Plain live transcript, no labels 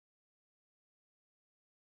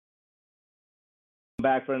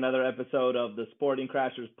Back for another episode of the Sporting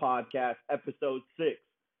Crashers podcast, episode 6.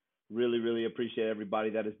 Really appreciate everybody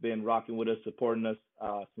that has been rocking with us, supporting us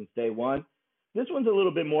since day one. This one's a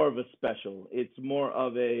little bit more of a special. It's more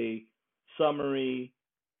of a summary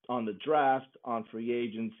on the draft, on free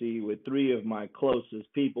agency with three of my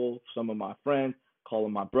closest people, some of my friends, call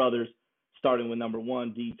them my brothers, starting with number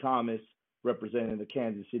 1, Dee Thomas, representing the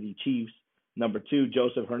Kansas City Chiefs. Number 2,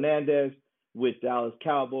 Joseph Hernandez with Dallas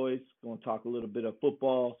Cowboys. Going to talk a little bit of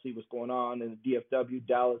football, see what's going on in the DFW,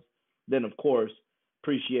 Dallas. Then, of course,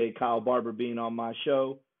 appreciate Kyle Barber being on my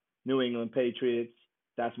show. New England Patriots,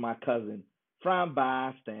 that's my cousin from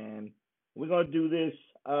Boston. We're going to do this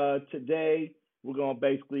today. We're going to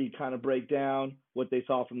basically kind of break down what they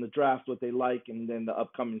saw from the draft, what they like, and then the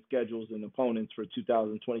upcoming schedules and opponents for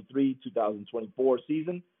 2023-2024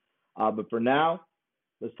 season. But for now,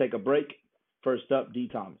 let's take a break. First up, Dee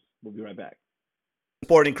Thomas. We'll be right back.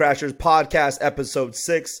 Sporting Crashers podcast, episode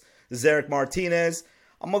 6. This is Eric Martinez.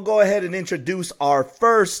 I'm going to go ahead and introduce our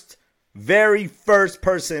very first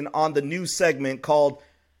person on the new segment called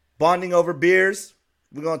Bonding Over Beers.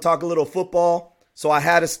 We're going to talk a little football. So I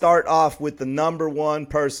had to start off with the number one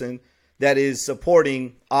person that is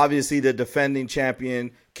supporting, obviously, the defending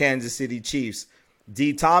champion Kansas City Chiefs.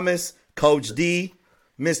 Dee Thomas, Coach D,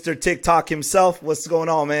 Mr. TikTok himself. What's going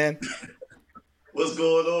on, man? What's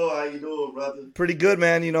going on? How you doing, brother? Pretty good,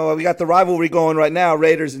 man. You know, we got the rivalry going right now,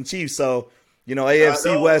 Raiders and Chiefs. So, you know,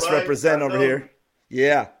 AFC West right? represent over here.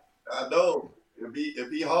 Yeah. I know. It'd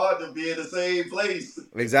be hard to be in the same place.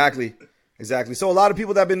 Exactly. So a lot of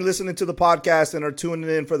people that have been listening to the podcast and are tuning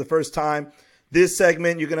in for the first time, this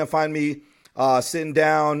segment, you're going to find me sitting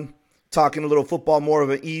down, talking a little football, more of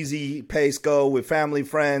an easy pace go with family,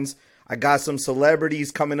 friends. I got some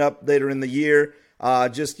celebrities coming up later in the year.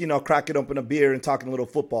 Just, you know, cracking open a beer and talking a little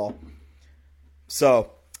football.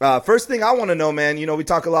 So, first thing I want to know, man, you know, we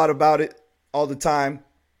talk a lot about it all the time.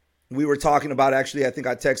 We were talking about, actually, I think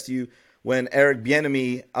I texted you when Eric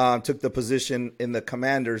Bieniemy took the position in the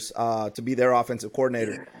Commanders to be their offensive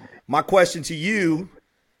coordinator. My question to you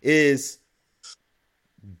is,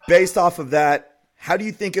 based off of that, how do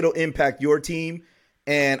you think it'll impact your team?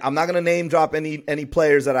 And I'm not going to name drop any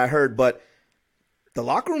players that I heard, but the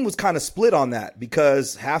locker room was kind of split on that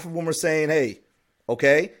because half of them were saying, hey,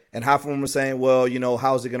 okay, and half of them were saying, well, you know,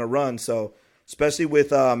 how's it going to run? So especially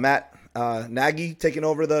with Matt Nagy taking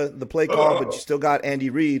over the play call, but you still got Andy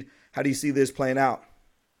Reid. How do you see this playing out?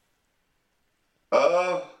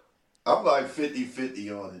 I'm like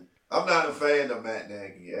 50-50 on it. I'm not a fan of Matt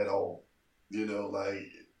Nagy at all. You know, like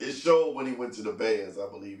it showed when he went to the Bears. I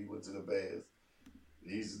believe he went to the Bears.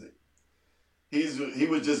 He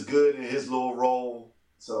was just good in his little role.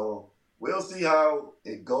 So we'll see how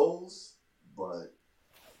it goes, but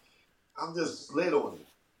I'm just split on it.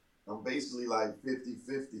 I'm basically like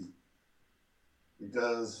 50-50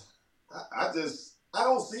 because I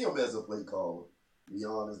don't see him as a play caller, to be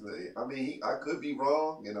honest with you. I mean, I could be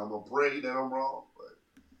wrong, and I'm going to pray that I'm wrong, but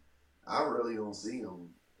I really don't see him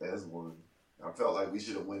as one. I felt like we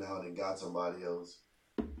should have went out and got somebody else.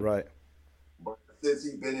 Right. But since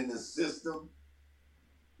he's been in the system,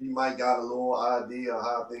 he might got a little idea of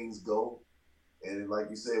how things go. And like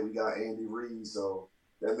you said, we got Andy Reid, so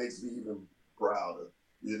that makes me even prouder,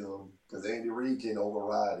 you know, because Andy Reid can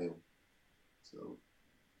override him. So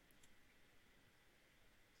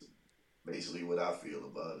basically what I feel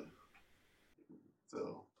about it.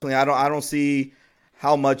 So I don't see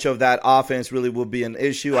how much of that offense really will be an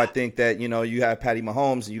issue. I think that, you know, you have Patty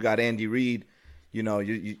Mahomes, you got Andy Reid, you know,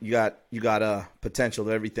 you got a potential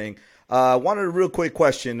to everything. Wanted a real quick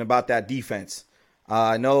question about that defense.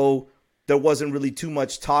 I know there wasn't really too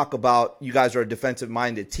much talk about you guys are a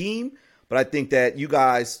defensive-minded team, but I think that you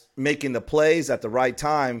guys making the plays at the right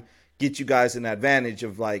time get you guys an advantage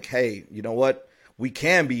of like, hey, you know what? We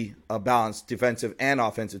can be a balanced defensive and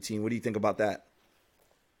offensive team. What do you think about that?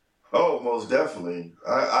 Oh, most definitely.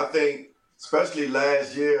 I think, especially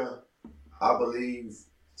last year, I believe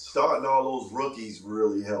starting all those rookies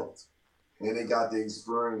really helped. And they got the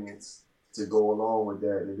experience to go along with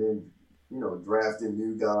that. And then, you know, drafting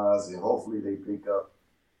new guys and hopefully they pick up,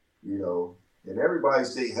 you know, and everybody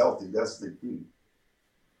stay healthy. That's the key.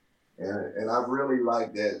 And I really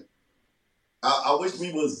like that. I wish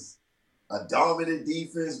we was a dominant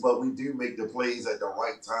defense, but we do make the plays at the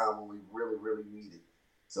right time when we really, really need it.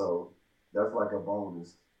 So that's like a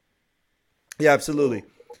bonus. Yeah, absolutely.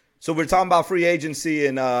 So we're talking about free agency,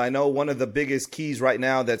 and I know one of the biggest keys right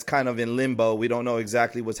now that's kind of in limbo. We don't know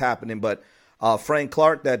exactly what's happening, but Frank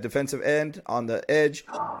Clark, that defensive end on the edge,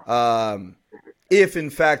 if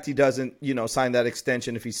in fact he doesn't, sign that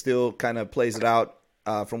extension, if he still kind of plays it out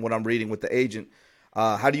from what I'm reading with the agent,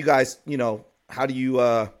 How do you guys, how do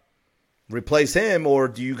you replace him, or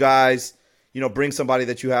do you guys, bring somebody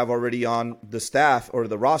that you have already on the staff or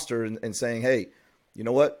the roster and saying, hey, you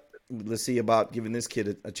know what? Let's see about giving this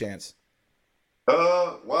kid a chance.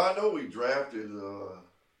 Well, I know we drafted a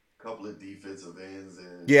couple of defensive ends,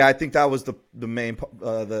 and Yeah, I think that was the main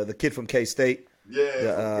the kid from K-State.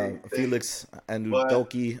 yeah, Felix and but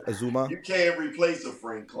Udoki Azuma. you can't replace a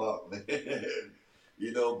Frank Clark, man.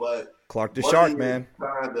 But Clark the money Shark, man. is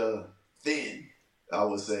kind of thin, I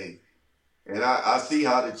would say. And I see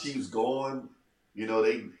how the Chiefs going.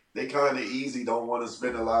 They kind of easy, don't want to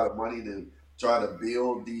spend a lot of money to try to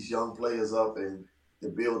build these young players up and to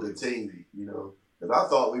build a team, Because I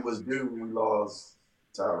thought we was due when we lost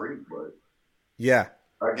Tyreek, but Yeah.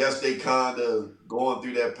 I guess they kind of going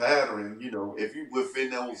through that pattern. If you within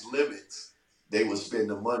those limits, they would spend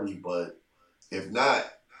the money. But if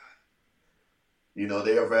not, they'd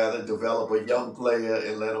rather develop a young player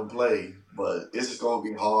and let them play. But it's going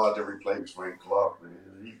to be hard to replace Frank Clark, man.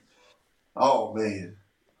 Man.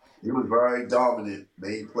 He was very dominant,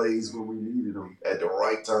 made plays when we needed him at the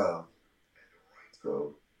right time.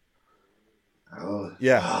 So,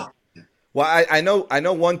 yeah. Well, I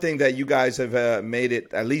know one thing that you guys have made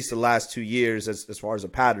it at least the last 2 years as far as a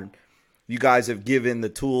pattern. You guys have given the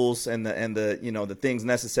tools and the the things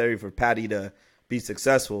necessary for Patty to be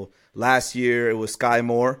successful. Last year it was Sky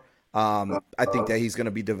Moore. I think that he's going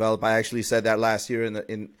to be developed. I actually said that last year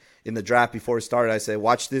in the draft before it started. I said,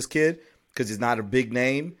 watch this kid because he's not a big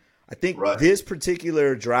name. I think this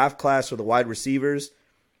particular draft class for the wide receivers,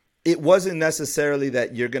 it wasn't necessarily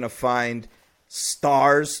that you're going to find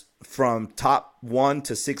stars from top 1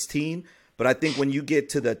 to 16, but I think when you get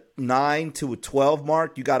to the 9 to 12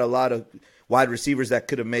 mark, you got a lot of wide receivers that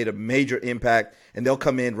could have made a major impact, and they'll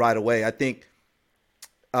come in right away. I think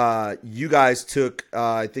you guys took,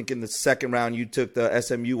 I think in the second round, you took the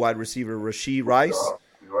SMU wide receiver Rashee Rice.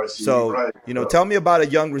 So, tell me about a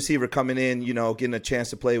young receiver coming in, getting a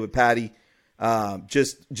chance to play with Patty.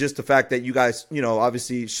 Just the fact that you guys,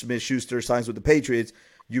 obviously Smith-Schuster signs with the Patriots,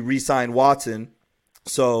 you re-sign Watson.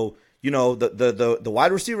 So, the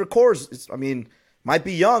wide receiver core might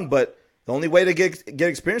be young, but the only way to get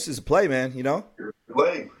experience is to play, man,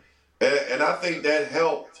 Play. And I think that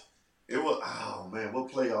helped. It was,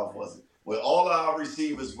 what playoff was it? When all our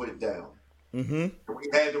receivers went down. Mm-hmm. We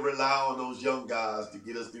had to rely on those young guys to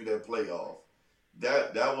get us through that playoff.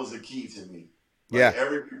 That was the key to me.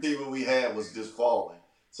 Every receiver we had was just falling.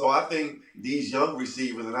 So I think these young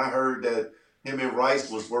receivers, and I heard that him and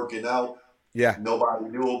Rice was working out. Yeah. Nobody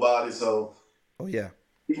knew about it. So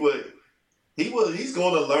he's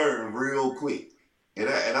going to learn real quick. And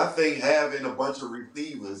I think having a bunch of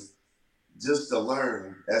receivers just to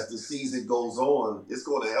learn as the season goes on, it's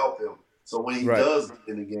going to help him. So when he does get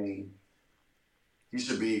in the game, he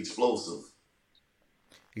should be explosive.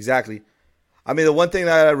 Exactly. The one thing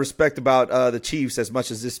that I respect about the Chiefs, as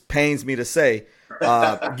much as this pains me to say,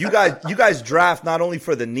 you guys draft not only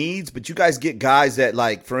for the needs, but you guys get guys that,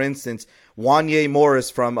 like, for instance, Wanye Morris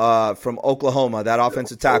from Oklahoma, that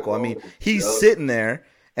offensive tackle. He's sitting there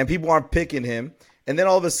and people aren't picking him, and then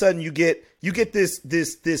all of a sudden you get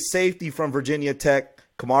this safety from Virginia Tech,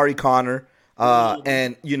 Kamari Connor,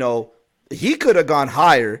 and he could have gone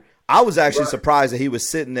higher. I was actually surprised that he was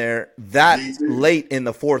sitting there that late in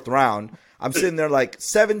the 4th round. I'm sitting there like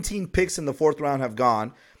 17 picks in the 4th round have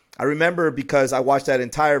gone. I remember because I watched that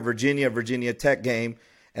entire Virginia Tech game,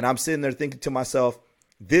 and I'm sitting there thinking to myself,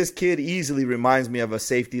 this kid easily reminds me of a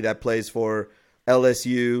safety that plays for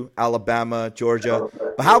LSU, Alabama, Georgia.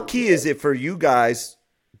 But how key is it for you guys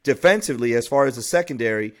defensively as far as the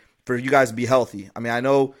secondary for you guys to be healthy? I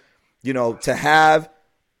know, to have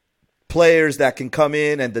players that can come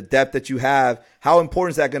in and the depth that you have, how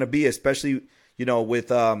important is that going to be, especially, with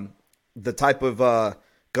the type of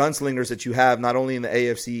gunslingers that you have, not only in the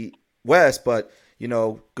AFC West, but,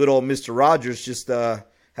 good old Mr. Rogers just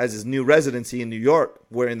has his new residency in New York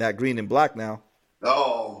wearing that green and black now.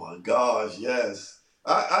 Oh, my gosh, yes.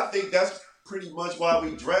 I think that's pretty much why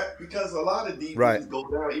we draft, because a lot of defenses go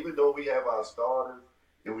down, even though we have our starters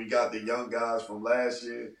and we got the young guys from last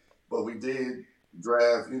year, but we did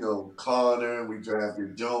draft, Connor, we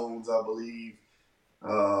drafted Jones, I believe,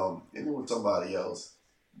 and it was somebody else.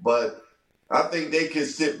 But I think they can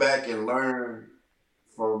sit back and learn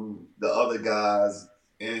from the other guys,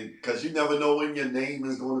 and because you never know when your name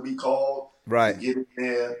is going to be called to get in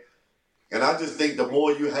there. And I just think the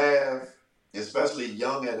more you have, especially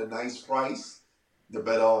young at a nice price, the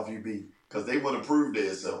better off you be, because they want to prove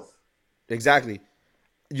themselves. Exactly.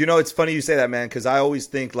 It's funny you say that, man, because I always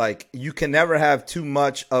think, like, you can never have too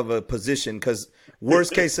much of a position, because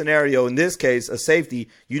Worst case scenario, in this case, a safety,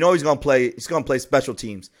 you know he's gonna play special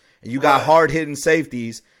teams. And you got hard hitting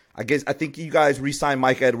safeties. I think you guys re-signed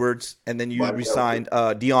Mike Edwards, and then you re-signed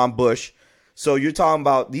Deion Bush. So you're talking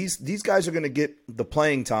about these guys are gonna get the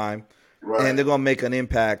playing time, and they're gonna make an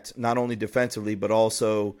impact not only defensively but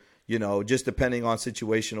also, you know, just depending on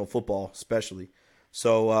situational football, especially.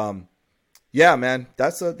 So yeah, man,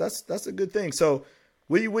 that's a good thing. So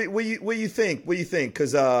what do you think?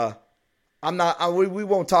 Because we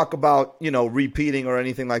won't talk about, you know, repeating or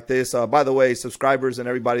anything like this. By the way, subscribers and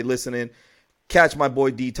everybody listening, catch my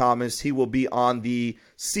boy Dee Thomas. He will be on the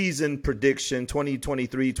season prediction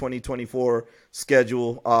 2023-2024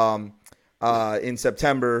 schedule in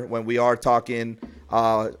September when we are talking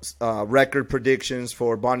record predictions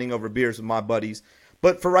for Bonding Over Beers with my buddies.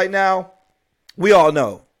 But for right now, we all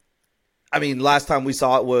know. I mean, last time we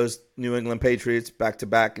saw it was New England Patriots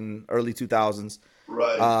back-to-back in early 2000s.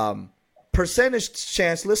 Right. Percentage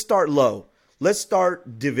chance, let's start low. Let's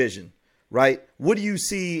start division, right? What do you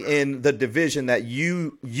see in the division that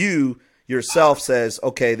you yourself says,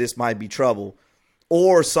 okay, this might be trouble?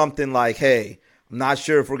 Or something like, hey, I'm not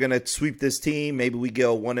sure if we're going to sweep this team. Maybe we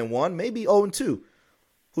go 1-1, maybe 0-2.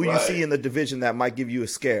 Who you see in the division that might give you a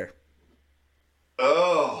scare?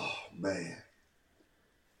 Oh, man.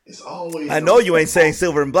 It's always. I know you ain't saying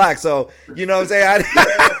silver and black, so you know what I'm saying.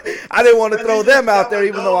 I didn't want to throw them out there,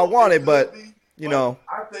 even though I wanted, but you know.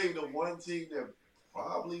 I think the one team that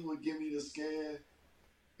probably would give me the scare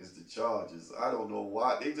is the Chargers. I don't know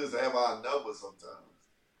why. They just have our number sometimes,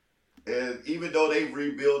 and even though they've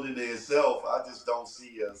rebuilding themselves, I just don't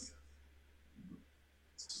see us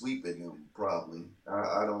sweeping them. Probably,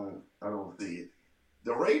 I don't see it.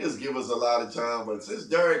 The Raiders give us a lot of time, but since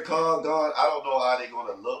Derek Carr gone, I don't know how they're going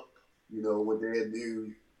to look, you know, with their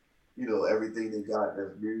new, you know, everything they got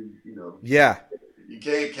that's new, you know. Yeah. You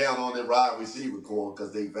can't count on their wide receiver core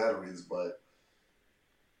because they veterans, but,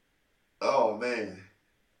 oh, man.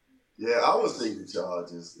 Yeah, I would say the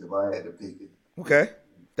Chargers if I had to pick it. Okay.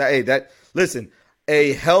 Listen,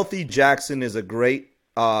 a healthy Jackson is a great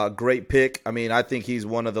pick. I mean, I think he's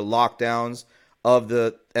one of the lockdowns of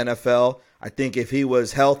the NFL. I think if he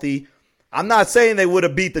was healthy, I'm not saying they would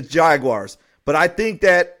have beat the Jaguars, but I think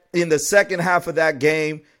that in the second half of that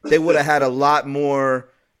game, they would have had a lot more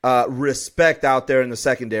respect out there in the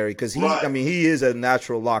secondary because he is a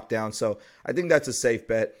natural lockdown. So I think that's a safe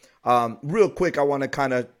bet. Real quick, I want to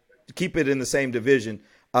kind of keep it in the same division.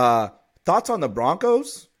 Thoughts on the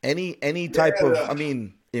Broncos? Any type of,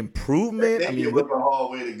 improvement? It was a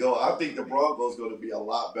hard way to go. I think the Broncos going to be a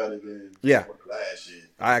lot better than last year.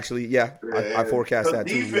 I forecast that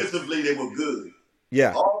too. Defensively, they were good.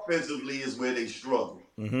 Yeah. Offensively is where they struggle.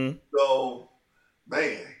 Mm-hmm. So,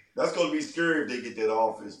 man, that's going to be scary if they get that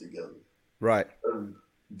offense together. Right.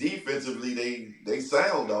 Defensively, they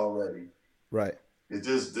sound already. Right. It's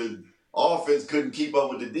just the offense couldn't keep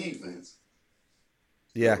up with the defense.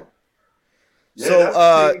 Yeah.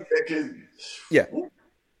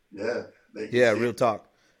 Real talk.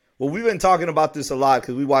 Well, we've been talking about this a lot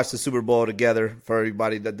because we watched the Super Bowl together. For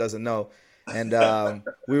everybody that doesn't know, and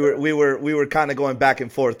we were kind of going back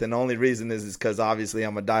and forth. And the only reason is because obviously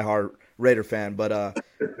I'm a diehard Raider fan. But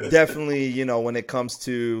definitely, you know, when it comes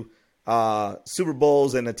to Super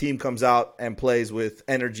Bowls and a team comes out and plays with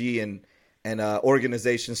energy and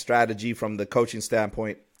organization strategy from the coaching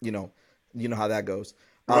standpoint, you know how that goes.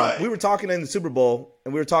 Right. We were talking in the Super Bowl,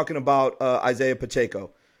 and we were talking about Isaiah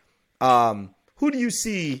Pacheco. Who do you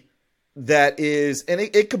see that is, and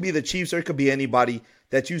it could be the Chiefs or it could be anybody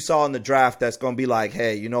that you saw in the draft that's going to be like,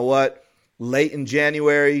 hey, you know what? Late in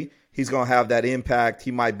January, he's going to have that impact.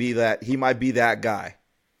 He might be that guy.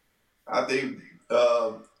 I think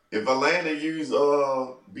if Atlanta used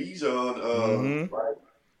Bijan,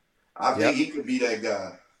 I think he could be that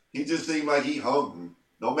guy. He just seemed like he hungry.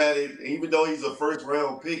 No matter, even though he's a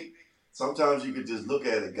first-round pick, sometimes you could just look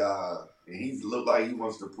at a guy and he look like he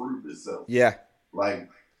wants to prove himself. Yeah. Like,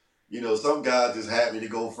 you know, some guys just happy to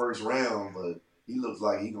go first round, but he looks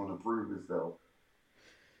like he's going to prove himself.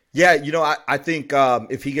 Yeah, you know, I think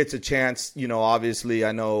if he gets a chance, you know, obviously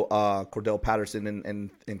I know Cordell Patterson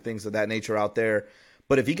and things of that nature out there.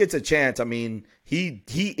 But if he gets a chance, I mean, he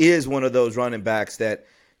is one of those running backs that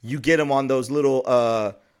you get him on those little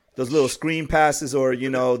screen passes or, you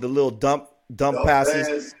know, the little dump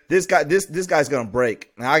passes. This guy's gonna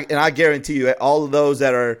break. And I guarantee you, all of those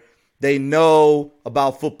they know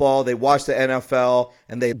about football, they watch the NFL,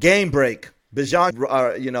 and they game break.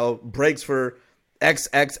 Bijan, breaks for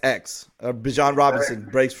XXX. Bijan Robinson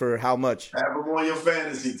breaks for how much? Have him on your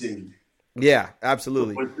fantasy team. Yeah,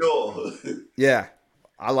 absolutely. For sure. Yeah,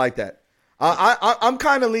 I like that. I'm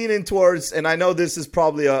kind of leaning towards, and I know this is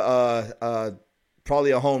probably a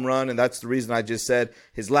home run, and that's the reason I just said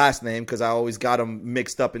his last name because I always got him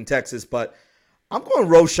mixed up in Texas. But I'm going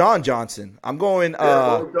Roshan Johnson. I'm going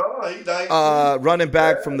running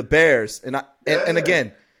back from the Bears, and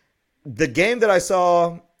again, the game that I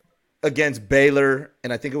saw against Baylor,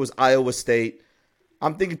 and I think it was Iowa State,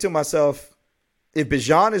 I'm thinking to myself, if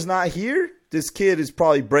Bijan is not here, this kid is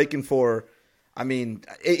probably breaking for. I mean,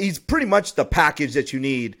 he's pretty much the package that you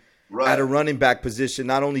need at a running back position.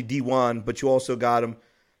 Not only D1, but you also got him,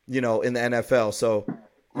 in the NFL. So,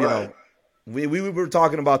 you know, we were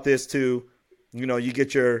talking about this too. You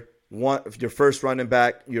get your first running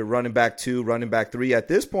back, your running back 2, running back 3. At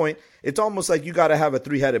this point, it's almost like you got to have a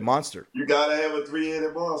 3-headed monster. You got to have a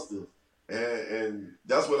 3-headed monster. And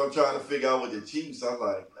that's what I'm trying to figure out with the Chiefs. I'm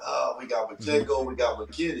like, we got Pacheco, we got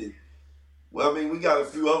McKinnon. Well, I mean, we got a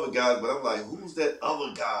few other guys, but I'm like, who's that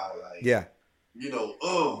other guy? Like, yeah.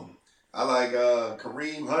 I like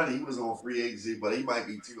Kareem Hunt. He was on free agency, but he might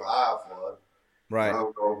be too high for us. Right. I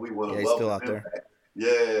don't know if we want to he's still out there. Back.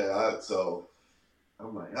 Yeah, so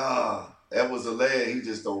I'm like, that was a lad. He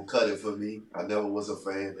just don't cut it for me. I never was a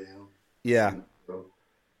fan of him. Yeah.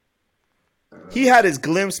 He had his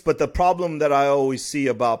glimpse, but the problem that I always see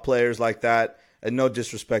about players like that, and no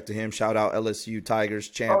disrespect to him, shout out LSU Tigers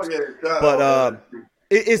champs. Oh, yeah, but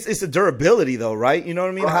it's the durability though, right? You know what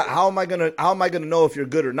I mean? Right. How am I gonna know if you're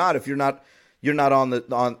good or not if you're not on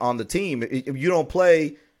the team? If you don't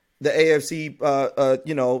play the AFC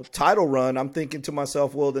title run, I'm thinking to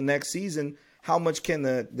myself, well, the next season, how much can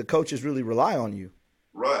the coaches really rely on you?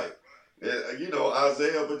 Right.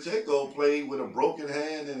 Isaiah Pacheco played with a broken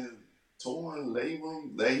hand and a torn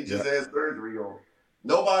labrum that he just had surgery on.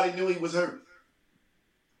 Nobody knew he was hurt.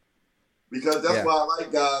 Because that's why I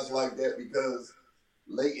like guys like that, because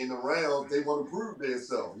late in the rounds, they want to prove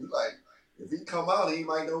themselves. He's like, if he come out, he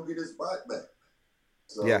might not get his spot back.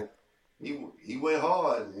 So he went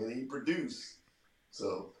hard and he produced.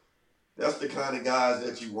 So that's the kind of guys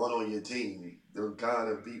that you want on your team. The kind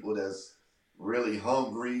of people that's really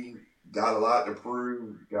hungry, got a lot to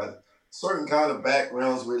prove, got certain kind of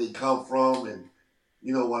backgrounds where they come from and,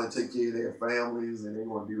 want to take care of their families and they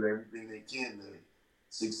want to do everything they can to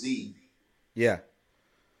succeed. Yeah.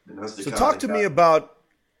 So talk to me about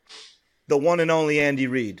the one and only Andy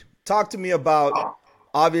Reid. Talk to me about.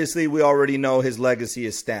 Obviously, we already know his legacy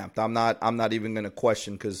is stamped. I'm not even going to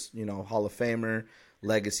question because Hall of Famer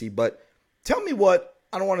legacy. But tell me what,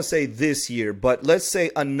 I don't want to say this year, but let's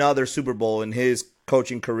say another Super Bowl in his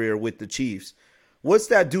coaching career with the Chiefs. What's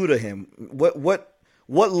that do to him? What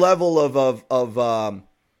level of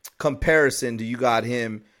comparison do you got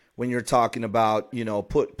him when you're talking about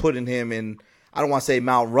putting him in? I don't want to say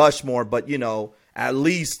Mount Rushmore, but at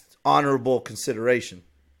least honorable consideration.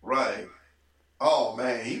 Right. Oh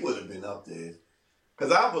man, he would have been up there.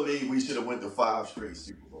 Because I believe we should have went to 5 straight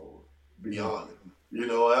Super Bowls. Be honest.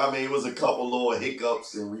 It was a couple little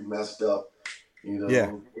hiccups and we messed up.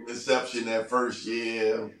 Interception that first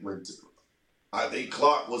year when I think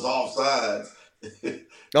Clark was offsides.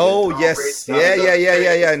 Oh yes,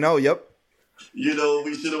 yeah. No, yep.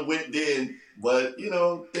 We should have went then. But,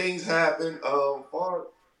 things happen.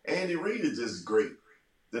 Andy Reid is just great.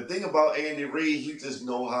 The thing about Andy Reid, he just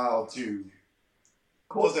know how to, of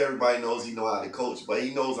course everybody knows he know how to coach, but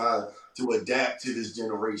he knows how to adapt to this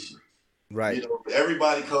generation. Right.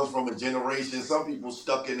 Everybody comes from a generation. Some people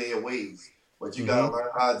stuck in their ways. But you got to learn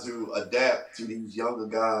how to adapt to these younger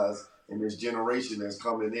guys and this generation that's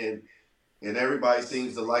coming in. And everybody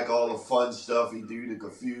seems to like all the fun stuff he do, the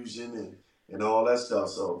confusion and all that stuff.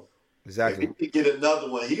 So, exactly. If he could get another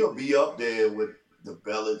one, he'll be up there with the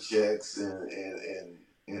Belichicks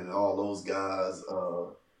and all those guys.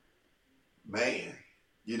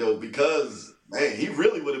 Because he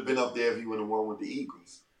really would have been up there if he would have won with the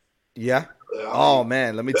Eagles. Yeah.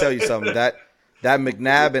 Man, let me tell you something. That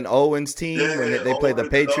McNabb and Owens team when they played the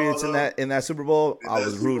Patriots in that Super Bowl, I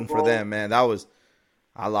was rooting for them, man. That was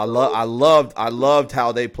I loved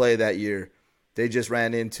how they played that year. They just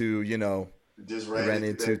ran into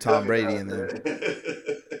Tom Brady and them.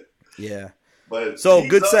 Yeah. But so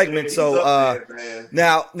good segment.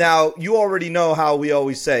 Now you already know how we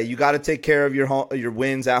always say you got to take care of your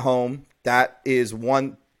wins at home. That is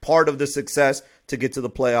one part of the success to get to the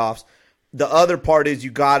playoffs. The other part is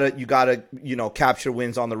you gotta capture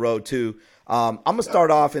wins on the road too. I'm gonna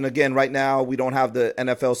start off, and again, right now we don't have the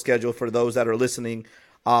NFL schedule for those that are listening.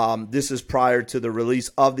 This is prior to the release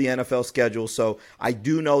of the NFL schedule, so I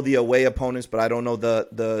do know the away opponents, but I don't know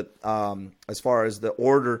the as far as the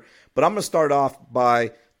order. But I'm gonna start off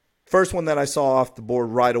by first one that I saw off the board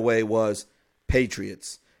right away was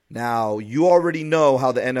Patriots. Now, you already know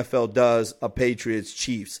how the NFL does a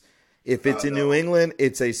Patriots-Chiefs. If it's in New England,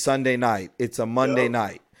 it's a Sunday night. It's a Monday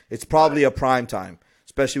night. It's probably a prime time,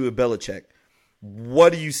 especially with Belichick.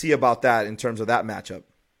 What do you see about that in terms of that matchup?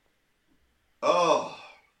 Oh,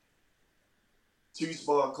 two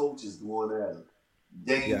smart coaches going at it.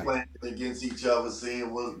 Game planning against each other,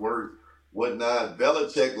 seeing what works, what not.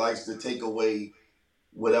 Belichick likes to take away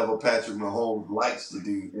whatever Patrick Mahomes likes to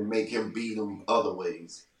do and make him beat him other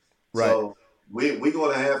ways. Right. So we're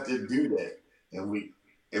going to have to do that. And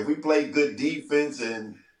if we play good defense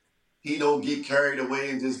and he don't get carried away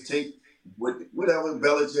and just take whatever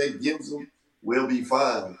Belichick gives him, we'll be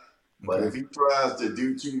fine. But if he tries to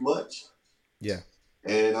do too much,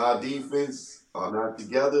 and our defense are not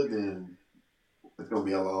together, then it's going to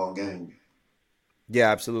be a long game.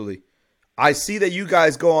 Yeah, absolutely. I see that you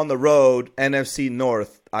guys go on the road, NFC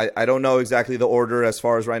North. I don't know exactly the order as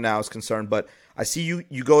far as right now is concerned, but I see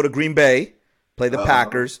you go to Green Bay, play the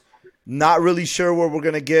Packers. Not really sure what we're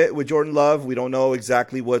going to get with Jordan Love. We don't know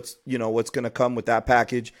exactly what's going to come with that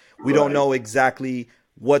package. We don't know exactly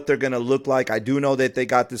what they're going to look like. I do know that they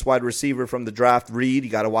got this wide receiver from the draft, Reed. You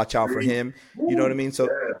got to watch out for him. You know what I mean? So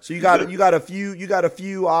you got a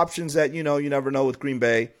few options that you never know with Green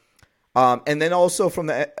Bay. And then also from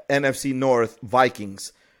the NFC North,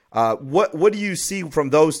 Vikings. What do you see from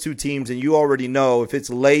those two teams? And you already know if it's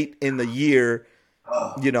late in the year,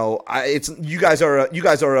 you guys are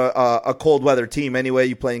a cold weather team anyway.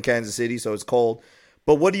 You play in Kansas City, so it's cold.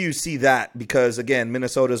 But what do you see that? Because again,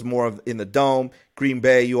 Minnesota's more in the dome. Green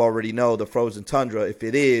Bay, you already know the frozen tundra. If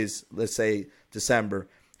it is, let's say December,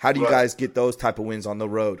 how do you guys get those type of wins on the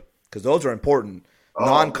road? Because those are important.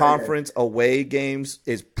 Non-conference away games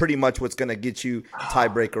is pretty much what's going to get you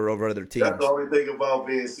tiebreaker over other teams. That's the only thing about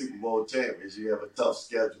being Super Bowl champions. You have a tough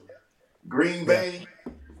schedule. Green Bay,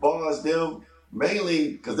 bars them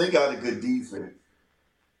mainly because they got a good defense.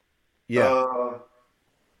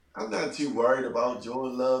 I'm not too worried about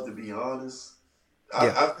Jordan Love, to be honest.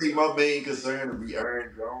 I think my main concern would be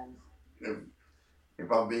Aaron Jones.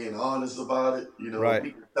 If I'm being honest about it, if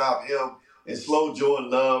we can stop him and slow Jordan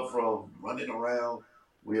Love from running around,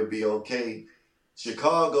 we'll be okay.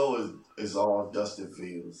 Chicago is all Justin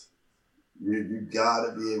Fields. You got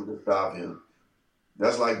to be able to stop him.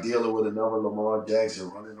 That's like dealing with another Lamar Jackson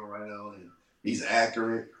running around, and he's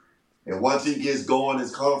accurate. And once he gets going,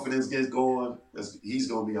 his confidence gets going, he's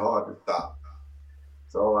going to be hard to stop.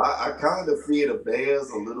 So I kind of fear the Bears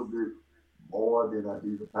a little bit more than I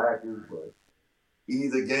do the Packers, but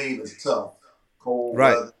either game is tough. Cold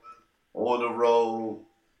weather, on the road,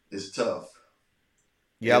 is tough.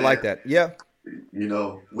 Yeah, and I like that. Yeah.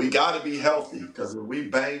 We got to be healthy because if we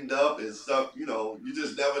banged up and stuff, you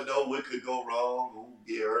just never know what could go wrong,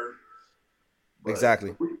 who get hurt. But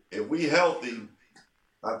exactly. If we healthy,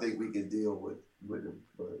 I think we can deal with them.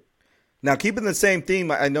 But now, keeping the same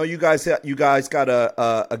theme, I know you guys got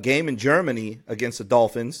a game in Germany against the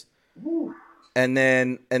Dolphins, and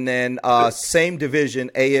then same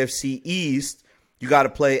division, AFC East, you got to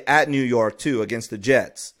play at New York too against the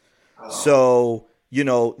Jets. So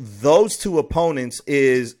those two opponents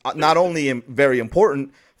is not only very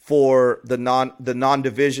important for the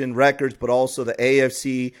non-division records, but also the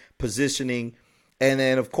AFC positioning, and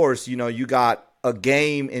then of course you got a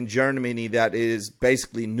game in Germany that is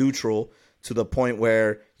basically neutral to the point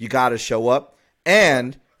where you got to show up,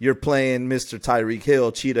 and you're playing Mr. Tyreek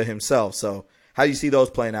Hill, Cheetah himself. So how do you see those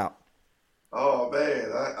playing out? Oh,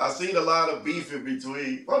 man, I seen a lot of beefing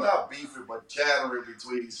between, well, not beefing, but chattering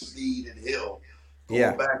between Snead and Hill,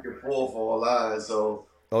 going back and forth on line. So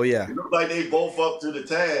it looks like they both up to the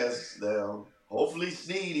task now. Hopefully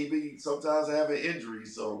Snead, he be sometimes having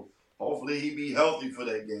injuries, so hopefully he be healthy for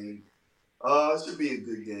that game. It should be a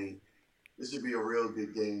good game. It should be a real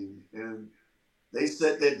good game. And they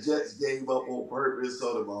set that Jets game up on purpose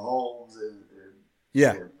so that Mahomes and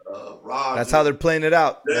Rodgers. That's how they're playing it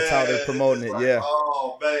out. That's how they're promoting it.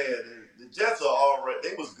 Oh, man. The Jets are already –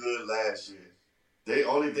 they was good last year. The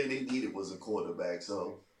only thing they needed was a quarterback.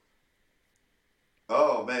 So,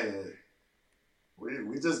 oh, man.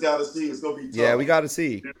 We just got to see. It's going to be tough. Yeah, we got to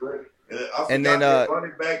see. And then the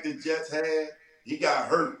running back the Jets had, he got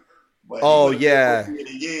hurt. But year.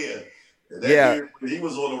 And that year, he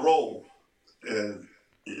was on the roll. And,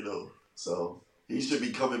 so he should be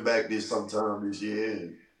coming back sometime this year.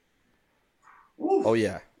 And, oh,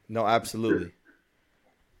 yeah. No, absolutely.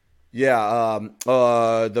 Yeah,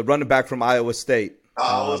 the running back from Iowa State.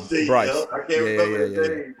 Bryce. I can't remember his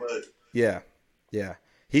name, but. Yeah.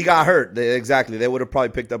 He got hurt. Exactly. They would have probably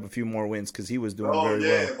picked up a few more wins because he was doing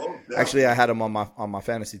very well. Actually, I had him on my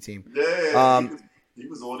fantasy team. Yeah, He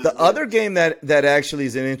was on his The way. other game that actually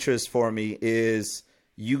is an interest for me is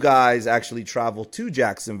you guys actually travel to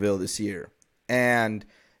Jacksonville this year. And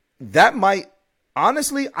that might,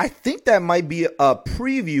 honestly, I think that might be a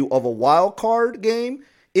preview of a wild card game,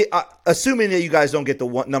 assuming that you guys don't get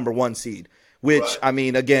the number one seed, which, Right. I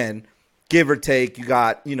mean, again, give or take, you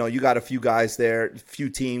got a few guys there, a few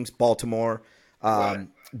teams, Baltimore, Right.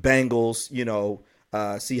 Bengals,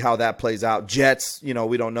 see how that plays out. Jets,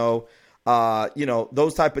 we don't know.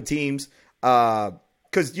 Those type of teams,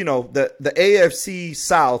 because the AFC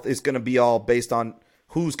South is going to be all based on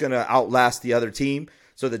who's going to outlast the other team.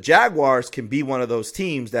 So the Jaguars can be one of those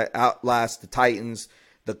teams that outlast the Titans,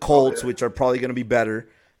 the Colts, which are probably going to be better.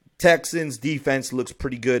 Texans defense looks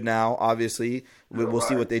pretty good now. Obviously, we'll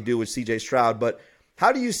see what they do with C.J. Stroud. But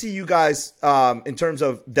how do you see you guys in terms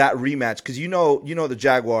of that rematch? Because the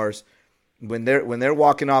Jaguars, when they're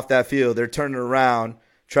walking off that field, they're turning around.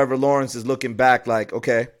 Trevor Lawrence is looking back like,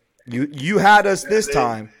 okay, you had us this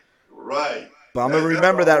time. Right. But I'm going to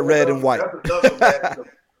remember that red and white. That's another matchup.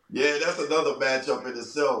 Yeah, that's another matchup in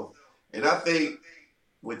itself. And I think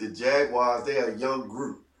with the Jaguars, they're a young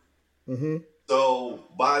group. Mm-hmm. So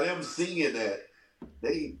by them seeing that,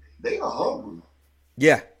 they are hungry.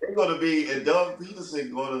 Yeah. They're going to be, and Doug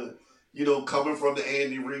Peterson going to, coming from the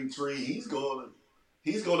Andy Reid tree, he's going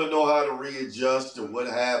to know how to readjust to what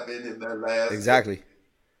happened in that last. Exactly.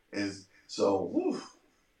 And so,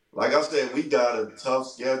 like I said, we got a tough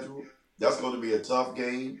schedule. That's going to be a tough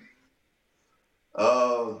game.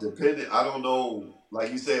 I don't know.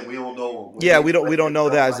 Like you said, we don't know. Yeah, we don't know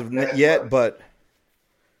that as of yet. But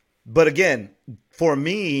again, for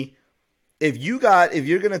me, if you're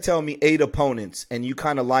going to tell me 8 opponents and you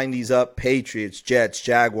kind of line these up: Patriots, Jets,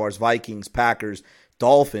 Jaguars, Vikings, Packers,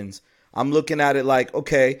 Dolphins. I'm looking at it like,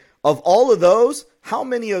 okay, of all of those, how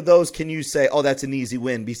many of those can you say, oh, that's an easy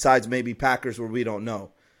win? Besides maybe Packers, where we don't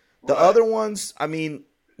know. The other ones, I mean,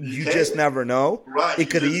 you just never know. Right. It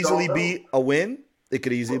could easily be a win. It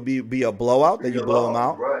could easily be a blowout that you blow them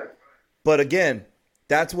out. Right. But again,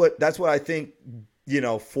 that's what I think,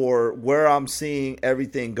 for where I'm seeing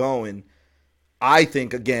everything going. I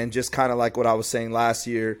think, again, just kind of like what I was saying last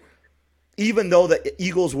year, even though the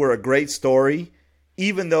Eagles were a great story,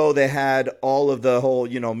 even though they had all of the whole,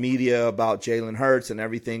 media about Jalen Hurts and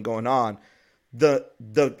everything going on,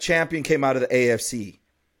 the champion came out of the AFC,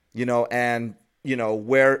 and,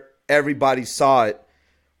 where everybody saw it.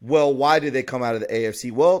 Well, why did they come out of the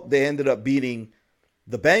AFC? Well, they ended up beating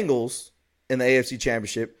the Bengals in the AFC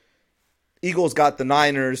Championship. Eagles got the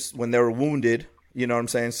Niners when they were wounded. You know what I'm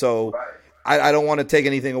saying? So I don't want to take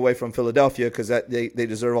anything away from Philadelphia because they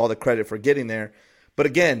deserve all the credit for getting there. But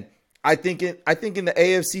again, I think in the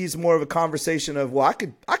AFC is more of a conversation of, well, I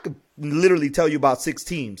could literally tell you about 6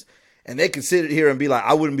 teams, and they can sit here and be like,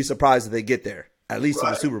 I wouldn't be surprised if they get there, at least in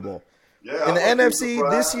the Super Bowl. Yeah, in the NFC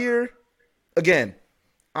this year, again,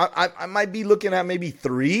 I might be looking at maybe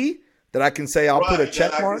 3 that I can say I'll put a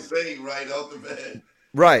check mark. I can say right off the bat.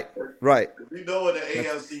 Right. In the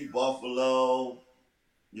AFC, Buffalo,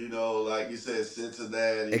 like you said,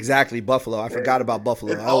 Cincinnati. Exactly, Buffalo. I forgot about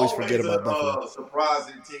Buffalo. I always forget about Buffalo.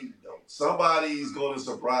 Surprising team, though. Somebody's going to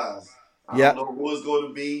surprise. I don't know who it's going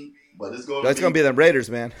to be, but it's going to be. It's going to be the Raiders,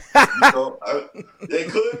 man. They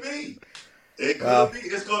could be. It could be.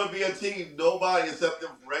 It's going to be a team nobody except the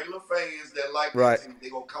regular fans that like that team.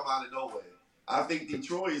 They're going to come out of nowhere. I think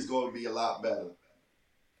Detroit is going to be a lot better.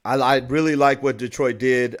 I really like what Detroit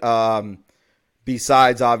did.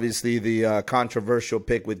 Besides, obviously, the controversial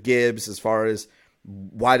pick with Gibbs, as far as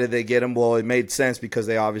why did they get him? Well, it made sense because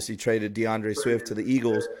they obviously traded DeAndre Swift to the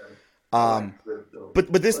Eagles.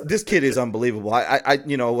 But this kid is unbelievable.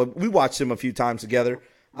 We watched him a few times together.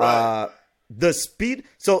 The speed.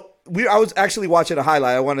 So I was actually watching a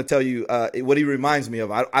highlight. I want to tell you what he reminds me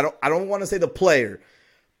of. I don't want to say the player.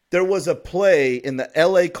 There was a play in the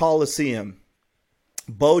L.A. Coliseum.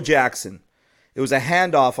 Bo Jackson. It was a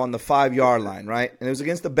handoff on the 5-yard line, right? And it was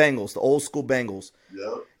against the Bengals, the old school Bengals.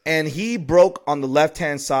 Yep. And he broke on the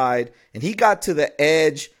left-hand side, and he got to the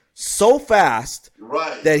edge so fast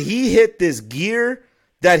that he hit this gear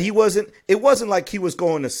that it wasn't like he was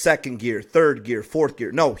going to second gear, third gear, fourth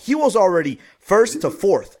gear. No, he was already first to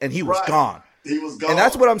fourth, and he was gone. He was gone. And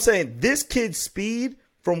that's what I'm saying. This kid's speed,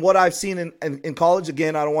 from what I've seen in college,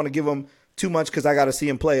 again, I don't want to give him too much because I got to see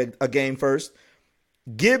him play a game first.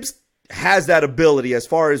 Gibbs has that ability. As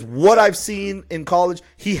far as what I've seen in college,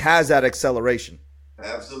 he has that acceleration.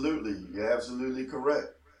 Absolutely. You're absolutely correct.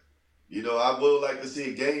 I would like to see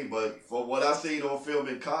a game, but for what I seen on film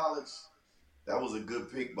in college, that was a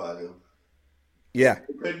good pick by them. Yeah.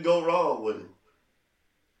 You couldn't go wrong with it.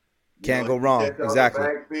 Can't go He wrong. gets out the Exactly.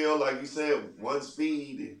 backfield, like you said, one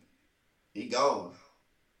speed, and he gone.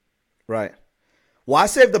 Right. Well, I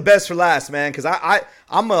saved the best for last, man, because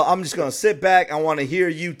I'm just gonna sit back. I want to hear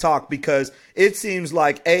you talk because it seems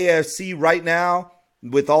like AFC right now,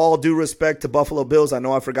 with all due respect to Buffalo Bills, I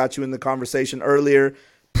know I forgot you in the conversation earlier.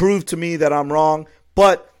 Prove to me that I'm wrong,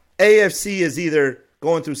 but AFC is either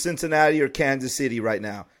going through Cincinnati or Kansas City right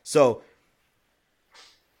now. So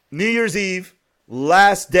New Year's Eve,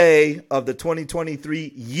 last day of the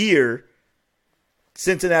 2023 year,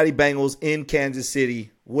 Cincinnati Bengals in Kansas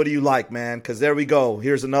City. What do you like, man? Because there we go.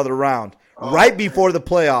 Here's another round. Right before the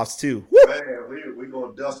playoffs, too. Woo! Man, we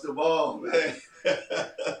going to dust them off, man.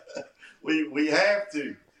 we have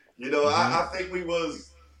to. I think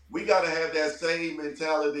we got to have that same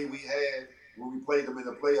mentality we had when we played them in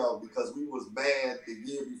the playoffs because we was mad the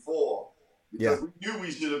year before. Because we knew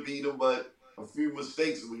we should have beat them, but a few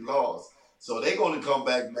mistakes and we lost. So they're going to come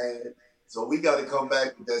back mad. So we got to come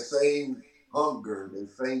back with that same hunger, that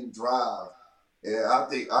same drive. And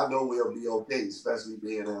I know we'll be okay, especially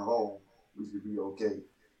being at home. We should be okay.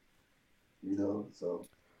 So.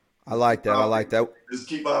 I like that. Just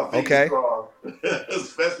keep our fingers crossed,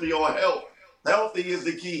 especially on health. Healthy is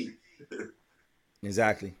the key.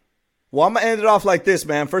 Exactly. Well, I'm going to end it off like this,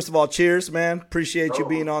 man. First of all, cheers, man. Appreciate you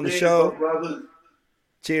being on the show. Brother.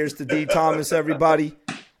 Cheers to Dee Thomas, everybody.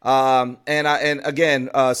 And again,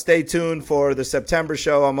 stay tuned for the September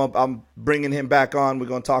show. I'm bringing him back on. We're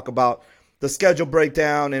going to talk about the schedule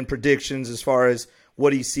breakdown and predictions as far as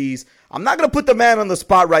what he sees. I'm not going to put the man on the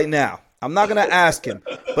spot right now. I'm not going to ask him,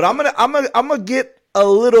 but I'm going to get a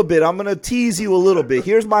little bit. I'm going to tease you a little bit.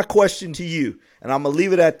 Here's my question to you, and I'm going to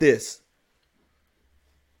leave it at this.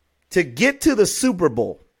 To get to the Super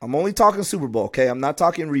Bowl, I'm only talking Super Bowl, okay? I'm not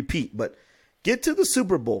talking repeat, but get to the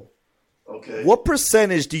Super Bowl. Okay. What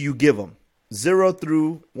percentage do you give them? 0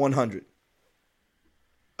 through 100.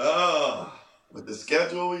 With the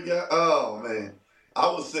schedule we got, man. I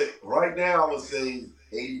would say, right now,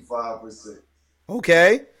 85%.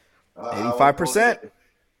 Okay. 85%.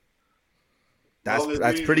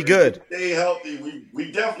 That's pretty good. Stay healthy.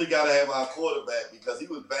 We definitely got to have our quarterback because he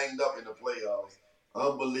was banged up in the playoffs.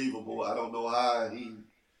 Unbelievable. I don't know how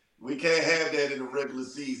we can't have that in the regular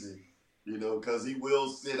season, because he will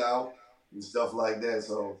sit out and stuff like that.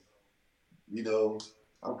 So,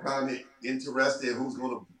 I'm kind of interested who's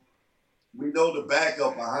going to. We know the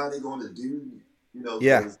backup on how they're going to do,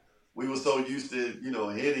 because we were so used to,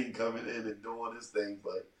 hitting coming in and doing this thing.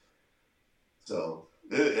 But so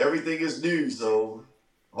everything is new. So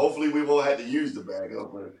hopefully we won't have to use the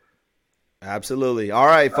backup. But absolutely. All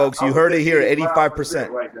right, folks, you heard it here, 85%.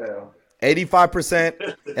 Right now.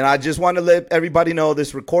 85%. And I just want to let everybody know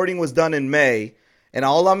this recording was done in May. And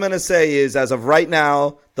all I'm going to say is, as of right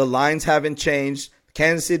now, the lines haven't changed.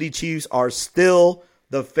 Kansas City Chiefs are still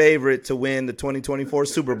the favorite to win the 2024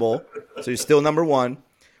 Super Bowl. So you're still number one.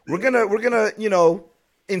 We're gonna,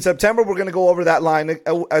 in September, we're going to go over that line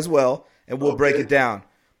as well, and we'll break it down.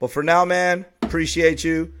 But for now, man, appreciate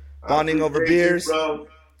you. Bonding over beers.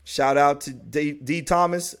 Shout out to Dee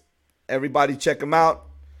Thomas. Everybody check him out.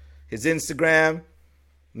 His Instagram.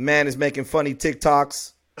 Man is making funny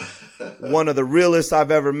TikToks. One of the realest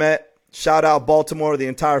I've ever met. Shout out Baltimore, the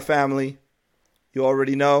entire family. You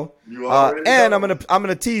already know. And I'm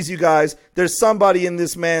gonna tease you guys. There's somebody in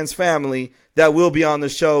this man's family that will be on the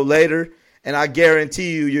show later, and I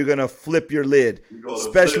guarantee you're gonna flip your lid,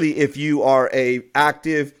 especially if you are a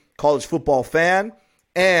active college football fan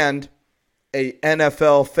and a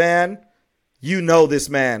NFL fan. You know this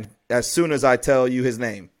man as soon as I tell you his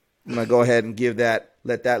name. I'm gonna go ahead and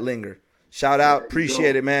let that linger. Shout out,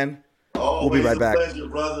 appreciate it, man. We'll be right back. Pleasure,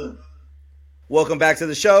 brother. Welcome back to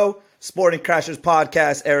the show. Sporting Crashers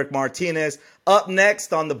Podcast, Eric Martinez. Up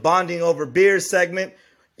next on the Bonding Over Beers segment,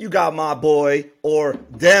 you got my boy, or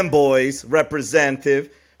them boys,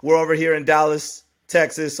 representative. We're over here in Dallas,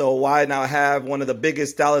 Texas, so why not have one of the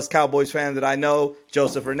biggest Dallas Cowboys fans that I know,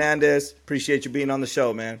 Joseph Hernandez. Appreciate you being on the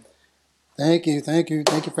show, man. Thank you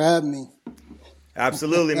for having me.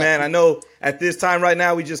 Absolutely, man. I know at this time right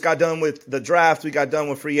now, we just got done with the draft. We got done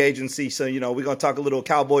with free agency, so, we're going to talk a little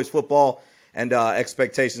Cowboys football and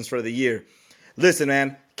expectations for the year. Listen,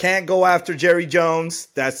 man, can't go after Jerry Jones.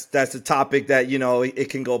 That's a topic that, it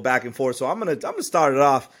can go back and forth. So I'm gonna start it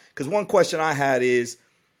off because one question I had is,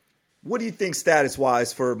 what do you think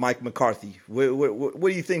status-wise for Mike McCarthy? What do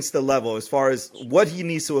you think's the level as far as what he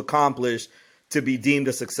needs to accomplish to be deemed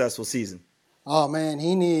a successful season? Oh man,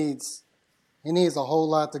 he needs a whole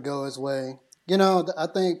lot to go his way. I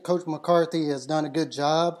think Coach McCarthy has done a good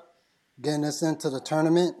job getting us into the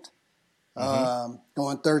tournament. going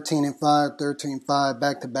 13-5, 13-5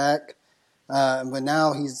 back to back. But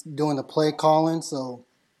now he's doing the play calling, so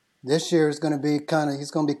this year is going to be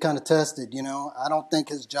he's going to be kind of tested. I don't think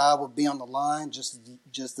his job will be on the line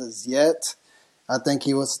just as yet. I think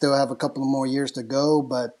he will still have a couple of more years to go,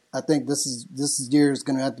 but I think this year is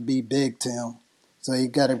going to have to be big to him. So he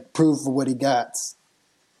got to prove for what he got.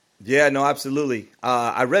 Yeah, no, absolutely.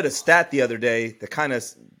 I read a stat the other day that kind of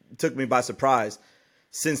took me by surprise.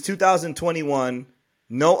 Since 2021,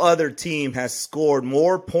 no other team has scored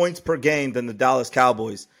more points per game than the Dallas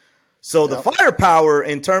Cowboys. So the firepower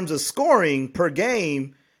in terms of scoring per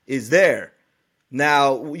game is there.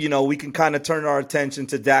 Now, we can kind of turn our attention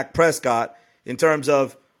to Dak Prescott in terms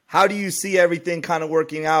of how do you see everything kind of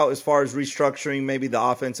working out as far as restructuring maybe the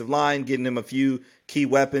offensive line, getting him a few key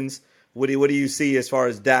weapons. What do you see as far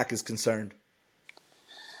as Dak is concerned?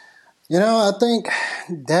 I think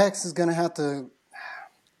Dak's going to have to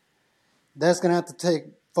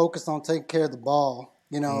focus on taking care of the ball.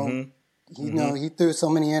 He threw so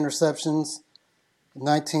many interceptions,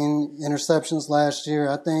 19 interceptions last year.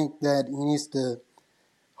 I think that he needs to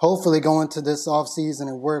hopefully go into this offseason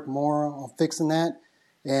and work more on fixing that.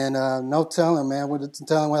 And no telling, man. We're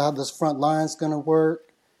telling how this front line's going to work.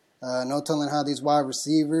 No telling how these wide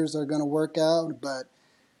receivers are going to work out. But,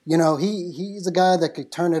 he's a guy that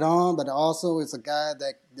could turn it on, but also is a guy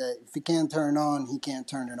that if he can't turn it on, he can't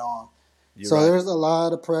turn it on. You're right. There's a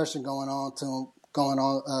lot of pressure going on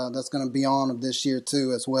that's going to be on him this year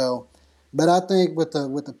too as well. But I think with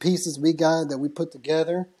the pieces we got that we put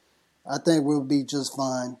together, I think we'll be just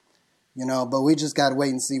fine. But we just got to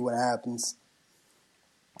wait and see what happens.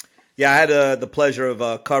 Yeah, I had the pleasure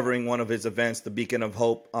of covering one of his events, the Beacon of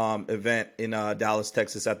Hope event in Dallas,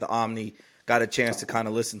 Texas at the Omni. Got a chance to kind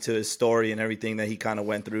of listen to his story and everything that he kind of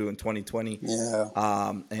went through in 2020.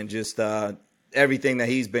 Yeah. And just everything that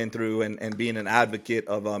he's been through and being an advocate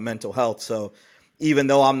of mental health. So even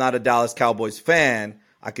though I'm not a Dallas Cowboys fan,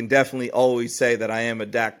 I can definitely always say that I am a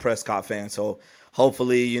Dak Prescott fan. So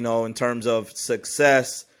hopefully, in terms of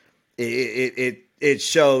success, it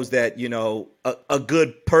shows that, a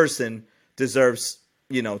good person deserves,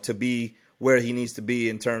 to be where he needs to be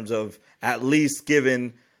in terms of at least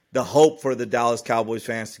giving the hope for the Dallas Cowboys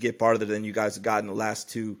fans to get farther than you guys have gotten the last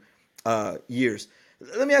 2 years.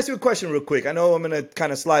 Let me ask you a question real quick. I know I'm going to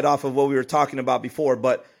kind of slide off of what we were talking about before,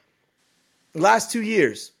 but last 2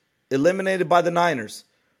 years, eliminated by the Niners.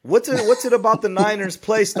 What's it about the Niners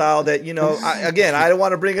play style that, I don't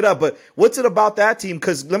want to bring it up, but what's it about that team?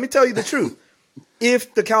 Because let me tell you the truth.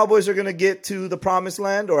 If the Cowboys are going to get to the promised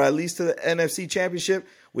land or at least to the NFC Championship,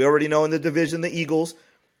 we already know in the division the Eagles,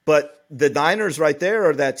 but the Niners right there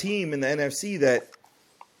are that team in the NFC that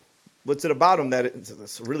what's it about them that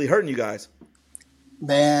it's really hurting you guys?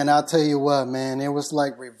 Man, I'll tell you what, man, it was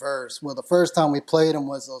like reverse. Well, the first time we played them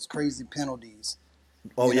was those crazy penalties.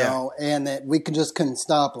 And that we just couldn't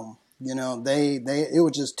stop them. It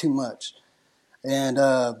was just too much. And,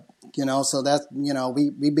 so that's,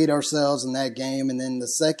 we beat ourselves in that game. And then the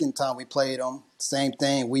second time we played them, same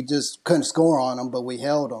thing. We just couldn't score on them, but we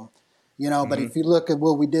held them. But if you look at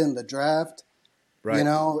what we did in the draft, right.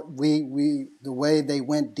 We the way they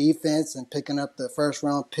went defense and picking up the first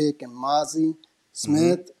round pick and Mozzie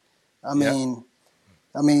Smith, I mean,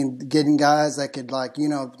 getting guys that could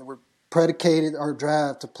were predicated our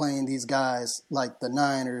draft to playing these guys like the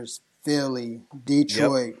Niners, Philly,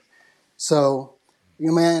 Detroit. Yep. So,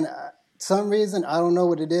 man, some reason, I don't know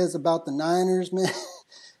what it is about the Niners, man.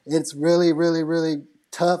 It's really, really, really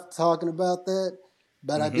tough talking about that.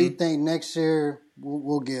 But I do think next year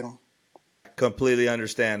we'll get them. Completely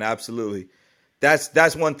understand. Absolutely.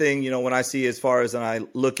 That's one thing, when I see as far as when I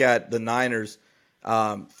look at the Niners,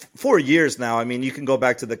 4 years now. I mean, you can go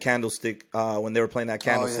back to the Candlestick when they were playing that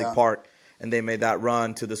Candlestick Park and they made that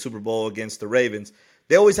run to the Super Bowl against the Ravens.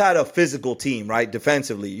 They always had a physical team, right?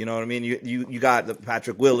 Defensively, you know what I mean? You got the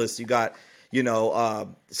Patrick Willis, you got,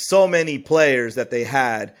 so many players that they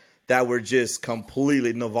had that were just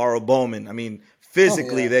completely Navarro Bowman. I mean,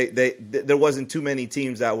 physically, there wasn't too many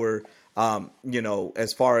teams that were,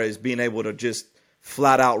 as far as being able to just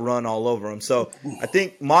flat out run all over them. So I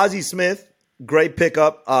think Mozzie Smith, great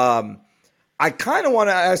pickup. I kind of want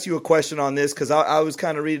to ask you a question on this because I was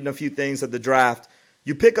kind of reading a few things at the draft.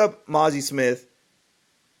 You pick up Mozzie Smith.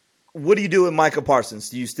 What do you do with Micah Parsons?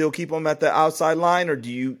 Do you still keep him at the outside line, or do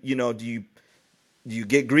you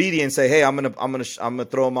get greedy and say, hey, I'm gonna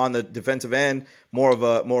throw him on the defensive end, more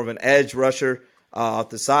of an edge rusher off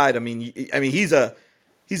the side? I mean, he's a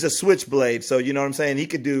switchblade, so you know what I'm saying. He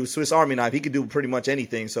could do Swiss Army knife. He could do pretty much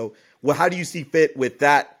anything. So, how do you see fit with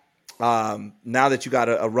that? Now that you got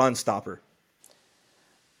a run stopper?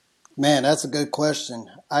 Man, that's a good question.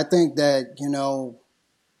 I think that,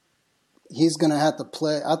 he's going to have to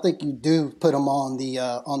play. I think you do put him on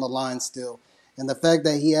the line still. And the fact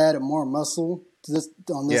that he added more muscle to this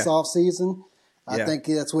offseason, I think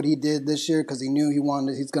that's what he did this year because he knew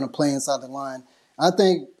he's going to play inside the line. I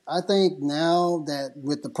think now that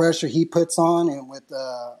with the pressure he puts on and with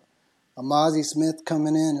Amazi Smith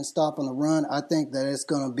coming in and stopping the run, I think that it's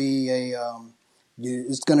going to be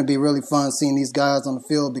it's going to be really fun seeing these guys on the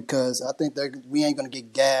field because I think we ain't going to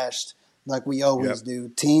get gashed like we always do.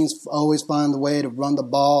 Teams always find the way to run the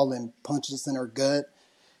ball and punch us in our gut.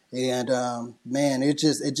 And, man, it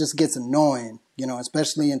just gets annoying,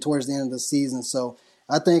 especially towards the end of the season. So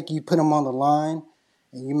I think you put them on the line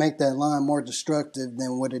and you make that line more destructive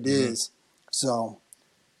than what it is. So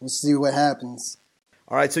we'll see what happens.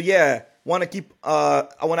 All right. So, I want to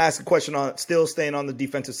ask a question on still staying on the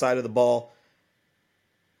defensive side of the ball.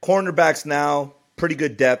 Cornerbacks now, pretty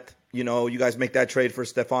good depth. You guys make that trade for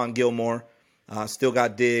Stephon Gilmore. Still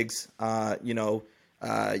got Diggs. You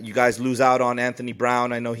guys lose out on Anthony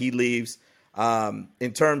Brown. I know he leaves.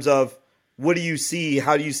 In terms of what do you see?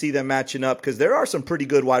 How do you see them matching up? Because there are some pretty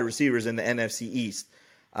good wide receivers in the NFC East.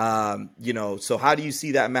 So how do you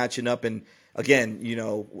see that matching up? And again,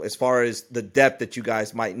 as far as the depth that you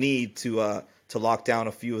guys might need to lock down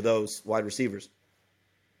a few of those wide receivers.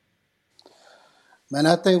 Man,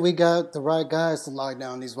 I think we got the right guys to lock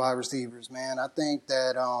down these wide receivers, man. I think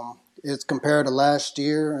that it's compared to last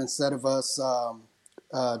year, instead of us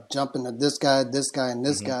jumping to this guy, and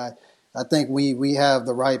this guy, I think we have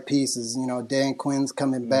the right pieces. Dan Quinn's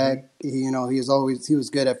coming back. He was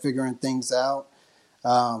good at figuring things out.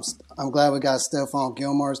 I'm glad we got Stephon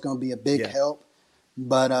Gilmore. It's going to be a big help.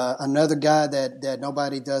 But another guy that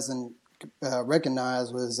nobody doesn't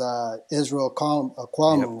recognize was Israel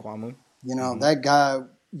Kwamu. That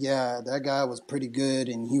guy was pretty good,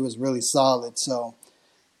 and he was really solid. So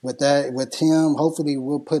with him, hopefully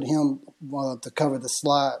we'll put him to cover the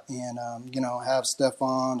slot and, have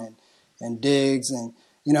Stephon and Diggs. And,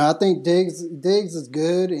 I think Diggs is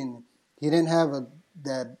good, and he didn't have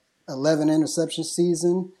that 11 interception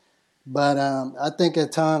season. But I think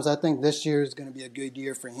at times, this year is going to be a good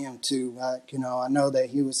year for him too. I know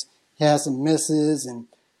that he had some misses and,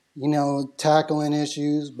 tackling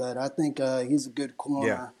issues, but I think he's a good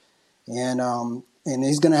corner, and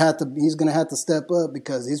he's gonna have to step up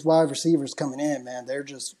because these wide receivers coming in, man, they're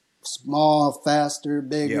just small, faster,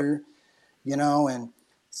 bigger, and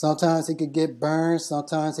sometimes he could get burned,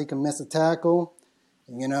 sometimes he can miss a tackle,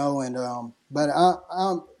 but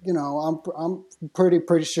I'm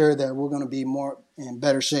pretty sure that we're gonna be more in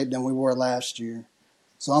better shape than we were last year.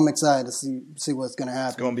 So I'm excited to see what's going to happen.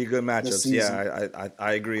 It's going to be good matchups. Yeah,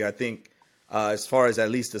 I agree. I think as far as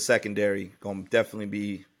at least the secondary, going to definitely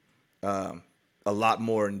be a lot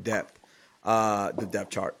more in depth, the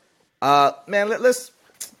depth chart. Man, let's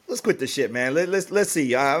quit this shit, man. Let's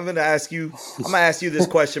see. I'm going to ask you this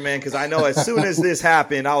question, man, because I know as soon as this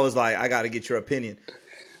happened, I was like, I got to get your opinion.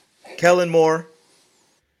 Kellen Moore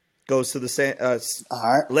goes to the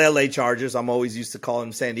LA Chargers. I'm always used to calling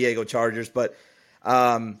them San Diego Chargers, but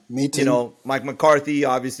me too. Mike McCarthy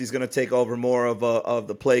obviously is going to take over more of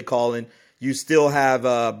the play calling. You still have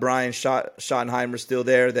Brian Schottenheimer still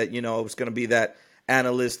there that, is going to be that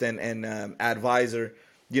analyst and advisor.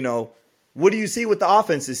 What do you see with the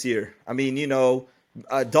offense this year? I mean,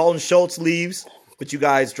 Dalton Schultz leaves, but you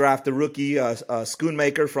guys draft the rookie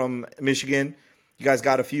Schoonmaker from Michigan. You guys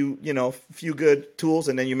got a few good tools,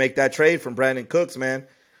 and then you make that trade from Brandon Cooks, man.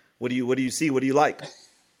 What do you see? What do you like?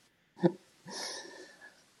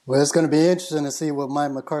 Well, it's going to be interesting to see what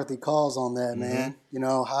Mike McCarthy calls on that, man.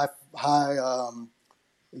 High,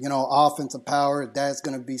 offensive power. That's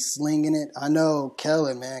going to be slinging it. I know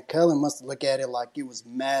Kellen, man. Kellen must look at it like it was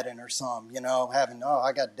Madden or something,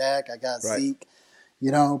 I got Dak, I got Zeke,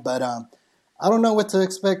 but I don't know what to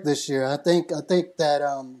expect this year. I think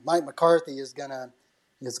that Mike McCarthy is gonna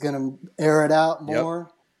air it out more.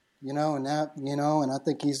 And I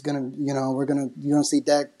think he's gonna, you're gonna see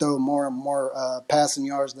Dak throw more and more passing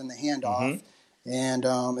yards than the handoff, and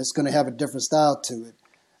it's gonna have a different style to it.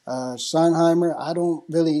 Schottenheimer, I don't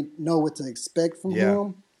really know what to expect from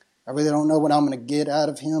him. I really don't know what I'm gonna get out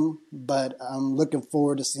of him, but I'm looking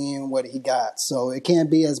forward to seeing what he got. So it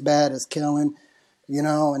can't be as bad as Kellen,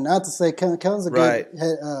 and not to say Kellen's a good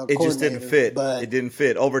coordinator. It just didn't fit. But it didn't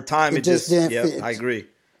fit over time. It just didn't fit. I agree,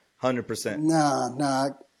 100%. Nah.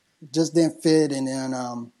 Just didn't fit, and then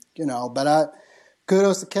but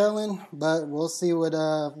kudos to Kellen. But we'll see what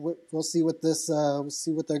they're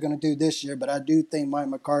going to do this year. But I do think Mike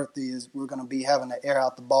McCarthy we're going to be having to air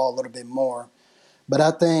out the ball a little bit more. But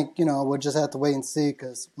I think, we'll just have to wait and see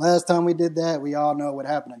because last time we did that, we all know what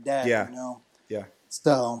happened to Dak, Yeah. Yeah.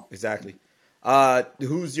 So. Exactly.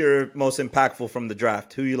 Who's your most impactful from the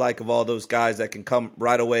draft? Who you like of all those guys that can come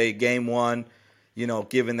right away, game one,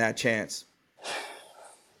 given that chance?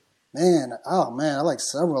 Man, I like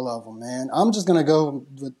several of them, man. I'm just going to go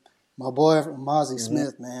with my boy, Mozzie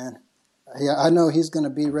Smith, man. I know he's going to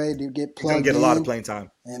be ready to get plugged in. He's going to get a lot of playing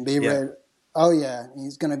time. And be ready. Oh, yeah.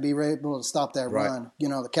 He's going to be able to stop that run.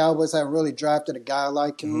 The Cowboys haven't really drafted a guy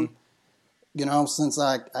like him, since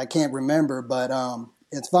I can't remember. But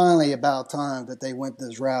it's finally about time that they went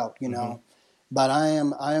this route, But I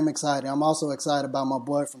am excited. I'm also excited about my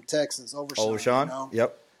boy from Texas, Overshawn.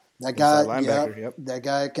 Yep. That guy, that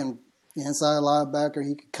guy can inside linebacker.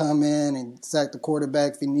 He could come in and sack the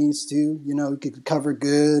quarterback if he needs to. He could cover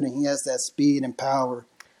good, and he has that speed and power.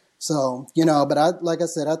 So, but like I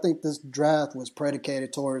said, I think this draft was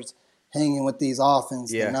predicated towards hanging with these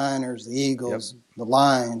offenses, the Niners, the Eagles, the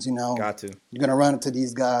Lions. Got to. You're gonna run into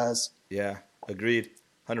these guys. Yeah, agreed,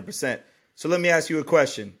 100%. So let me ask you a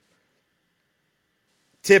question.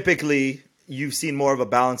 Typically, you've seen more of a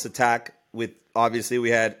balanced attack with. Obviously,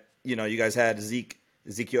 we had. You guys had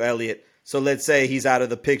Ezekiel Elliott. So let's say he's out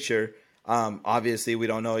of the picture. Obviously, we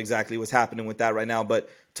don't know exactly what's happening with that right now.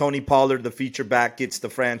 But Tony Pollard, the feature back, gets the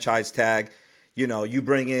franchise tag. You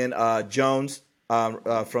bring in Jones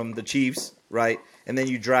from the Chiefs, right? And then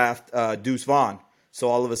you draft Deuce Vaughn. So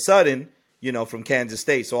all of a sudden, from Kansas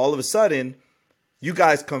State. So all of a sudden, you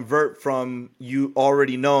guys convert from you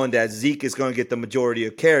already knowing that Zeke is going to get the majority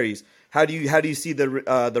of carries. How do you see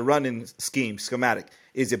the running schematic?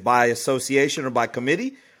 Is it by association or by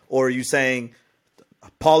committee? Or are you saying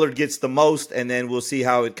Pollard gets the most and then we'll see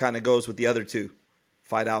how it kind of goes with the other two?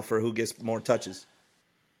 Fight out for who gets more touches.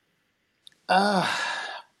 I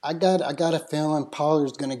got a feeling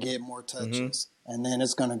Pollard's going to get more touches. And then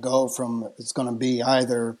it's going to be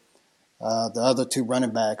either the other two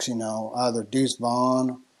running backs, either Deuce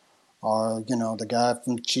Vaughn or, the guy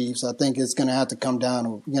from the Chiefs. I think it's going to have to come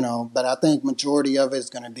down, but I think majority of it is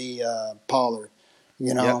going to be Pollard.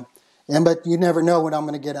 But you never know what I'm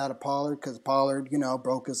going to get out of Pollard because Pollard,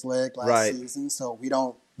 broke his leg last season, so we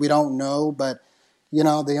don't know. But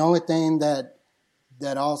the only thing that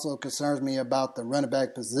also concerns me about the running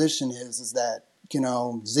back position is that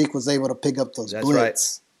Zeke was able to pick up those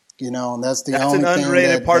blitz. And that's the only thing. That's an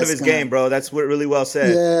underrated part of his game, bro. That's what really well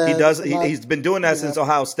said. Yeah, he's been doing that since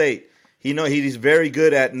Ohio State. He's very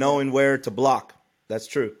good at knowing where to block. That's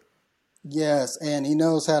true. Yes, and he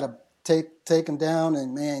knows how to take him down,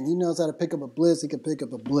 and man, he knows how to pick up a blitz. He can pick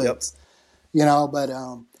up a blitz, But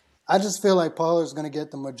I just feel like Pollard's going to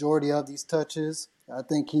get the majority of these touches. I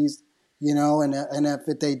think he's, and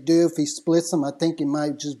if he splits them, I think it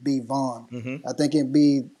might just be Vaughn. I think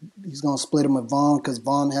he's going to split him with Vaughn because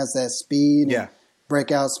Vaughn has that speed, and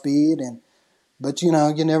breakout speed, but you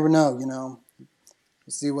never know,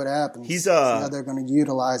 We'll see what happens. See how they're going to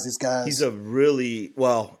utilize these guys. He's a really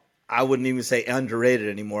I wouldn't even say underrated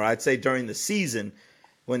anymore. I'd say during the season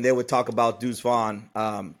when they would talk about Deuce Vaughn,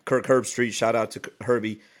 Kirk Herbstreit, shout out to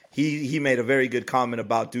Herbie, he made a very good comment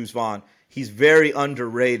about Deuce Vaughn. He's very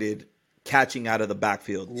underrated catching out of the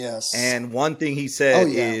backfield. Yes. And one thing he said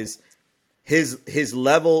is his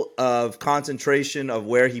level of concentration of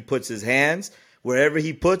where he puts his hands, wherever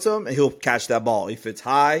he puts them, he'll catch that ball, if it's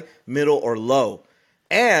high, middle, or low.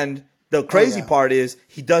 And the crazy part is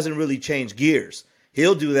he doesn't really change gears.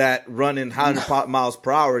 He'll do that running 100 miles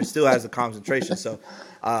per hour. He still has the concentration. So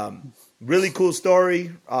really cool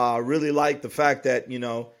story. Really like the fact that,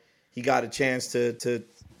 he got a chance to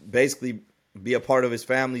basically be a part of his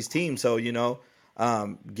family's team. So,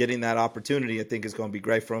 getting that opportunity, I think is going to be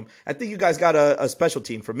great for him. I think you guys got a special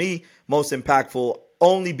team. For me, most impactful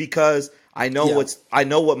only because I know what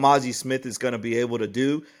Mozzie Smith is going to be able to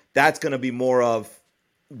do. That's going to be more of,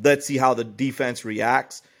 let's see how the defense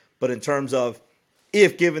reacts. But in terms of,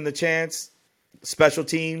 if given the chance, special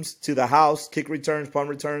teams to the house, kick returns, punt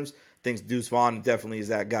returns, I think Deuce Vaughn definitely is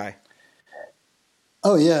that guy.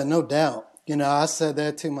 Oh, yeah, no doubt. I said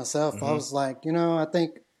that to myself. I was like, I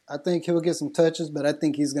think he'll get some touches, but I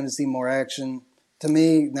think he's going to see more action. To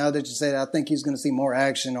me, now that you say that, I think he's going to see more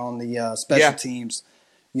action on the special teams.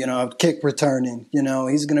 Kick returning.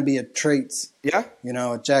 He's going to be a traits. Yeah.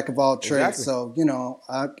 A jack of all trades. Exactly. So,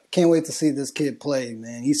 I can't wait to see this kid play,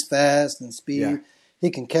 man. He's fast and speed. Yeah. He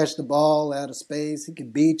can catch the ball out of space. He can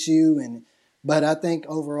beat you. But I think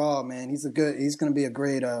overall, man, he's going to be a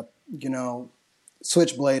great,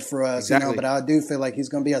 switchblade for us. Exactly. But I do feel like he's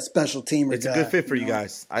going to be a special teamer. It's a good fit for you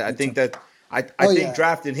guys. I think that I think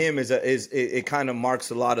drafting him it kind of marks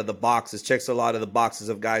a lot of the boxes, checks a lot of the boxes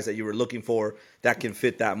of guys that you were looking for that can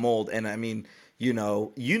fit that mold. And I mean, you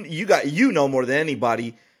know more than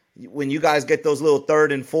anybody when you guys get those little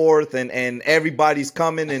third and fourth and everybody's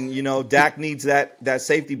coming and you know Dak needs that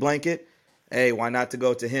safety blanket. Hey, why not to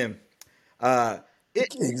go to him?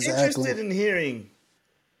 Exactly. Interested in hearing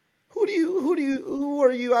who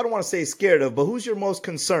are you? I don't want to say scared of, but who's your most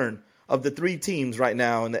concerned of the three teams right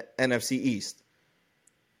now in the NFC East?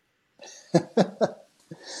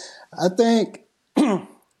 I think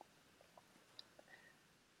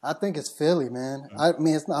it's Philly, man. I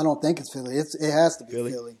mean, I don't think it's Philly. It has to be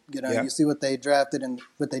Philly. You know, you see what they drafted and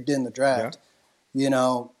what they did in the draft. Yeah. You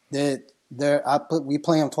know, we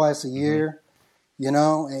play them twice a year. You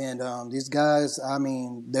know, and these guys, I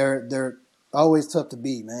mean, they're always tough to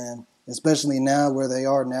beat, man. Especially now where they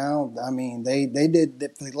are now. I mean, they did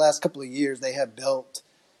for the last couple of years. They have built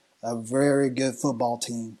a very good football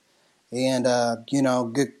team, and you know,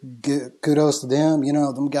 good kudos to them. You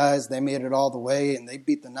know, them guys, they made it all the way, and they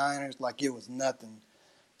beat the Niners like it was nothing.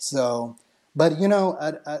 So, but you know,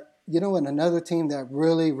 and another team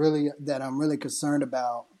that I'm really concerned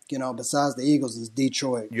about, you know, besides the Eagles, is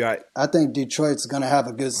Detroit. Right. I think Detroit's going to have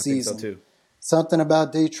a good season. I think so too. Something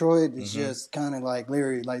about Detroit is just kind of like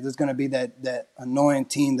Leary. Like there's going to be that annoying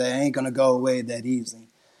team that ain't going to go away that easy,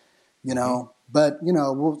 you know. But you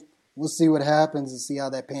know, we'll see what happens and see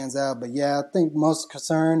how that pans out. But yeah, I think most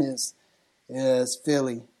concern is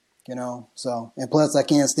Philly, you know. So and plus I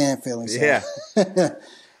can't stand Philly. So. Yeah.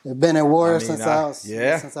 They've been at war since I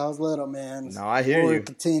was little, man. No, I hear war you.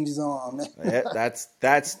 Continues on. Yeah,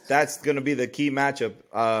 that's going to be the key matchup.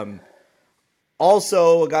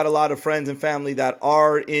 Also, I got a lot of friends and family that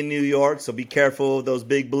are in New York, so be careful of those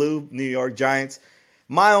big blue New York Giants.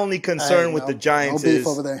 My only concern with the Giants is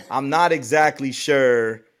I'm not exactly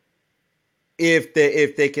sure if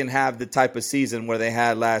they can have the type of season where they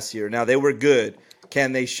had last year. Now, they were good.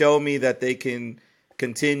 Can they show me that they can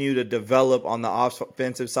continue to develop on the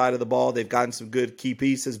offensive side of the ball? They've gotten some good key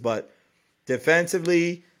pieces, but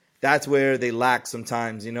defensively, that's where they lack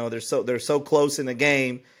sometimes. You know, they're so close in the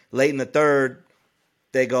game. Late in the third,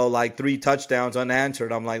 they go like 3 touchdowns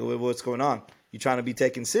unanswered. I'm like, what's going on? You trying to be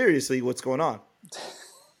taken seriously? What's going on?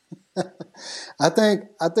 I think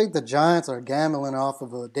the Giants are gambling off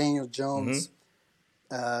of a Daniel Jones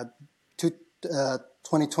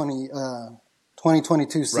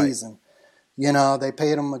 2022 season. Right. You know, they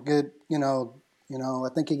paid him a good, you know, I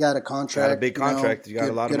think he got a contract. Got a big contract. You got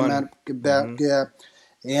a lot of money. Yeah.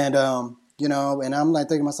 And, you know, and I'm like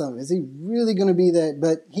thinking to myself, is he really going to be that?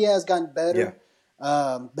 But he has gotten better. Yeah.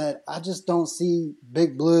 But I just don't see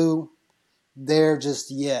Big Blue there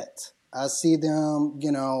just yet. I see them,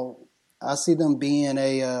 you know, being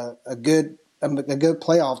a good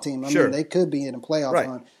playoff team. I mean, they could be in a playoff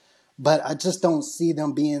run, but I just don't see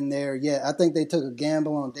them being there yet. I think they took a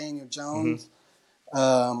gamble on Daniel Jones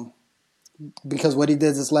because what he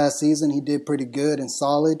did this last season, he did pretty good and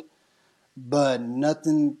solid, but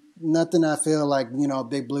nothing I feel like, you know,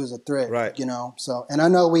 Big Blue's a threat, right? You know, so, and I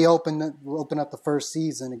know we open up the first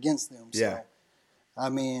season against them. So, yeah. I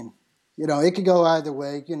mean, you know, it could go either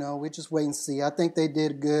way. You know, we just wait and see. I think they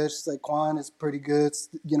did good. Saquon is pretty good.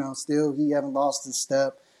 You know, still he haven't lost his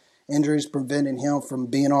step. Injuries preventing him from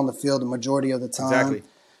being on the field the majority of the time. Exactly.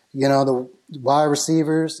 You know, the wide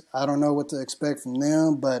receivers, I don't know what to expect from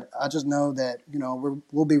them, but I just know that, you know,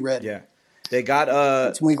 we'll be ready. Yeah. They got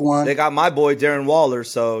it's week 1. They got my boy Darren Waller,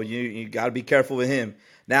 so you got to be careful with him.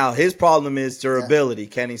 Now his problem is durability. Yeah.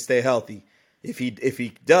 Can he stay healthy? If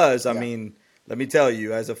he does, I mean, let me tell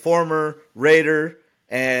you, as a former Raider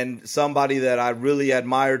and somebody that I really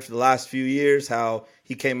admired for the last few years, how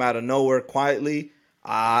he came out of nowhere quietly,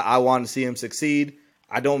 I want to see him succeed.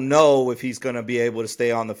 I don't know if he's going to be able to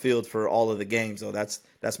stay on the field for all of the games, though. That's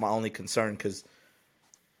my only concern because.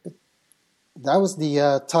 That was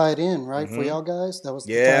the tight end, right, for y'all guys? That was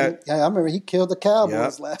the tight end. Yeah, I remember he killed the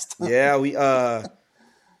Cowboys last time.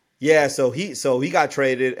 Yeah, so he got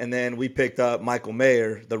traded, and then we picked up Michael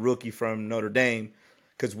Mayer, the rookie from Notre Dame,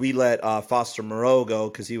 because we let Foster Moreau go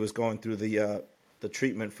because he was going through the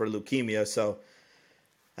treatment for leukemia. So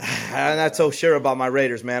I'm not so sure about my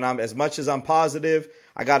Raiders, man. As much as I'm positive,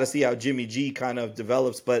 I got to see how Jimmy G kind of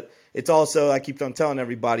develops, but it's also, I keep on telling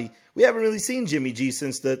everybody, we haven't really seen Jimmy G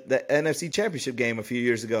since the NFC Championship game a few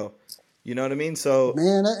years ago. You know what I mean? So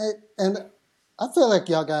man, and I feel like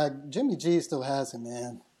y'all got Jimmy G still has him,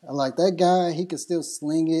 man. Like that guy, he can still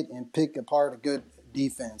sling it and pick apart a good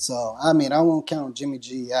defense. So I mean, I won't count Jimmy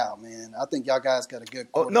G out, man. I think y'all guys got a good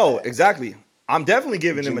quarterback. No, exactly. I'm definitely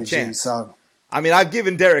giving him a chance. I mean, I've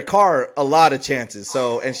given Derek Carr a lot of chances.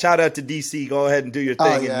 So, and shout out to DC. Go ahead and do your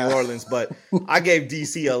thing in New Orleans. But I gave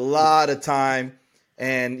DC a lot of time.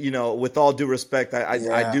 And, with all due respect,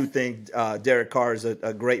 I do think Derek Carr is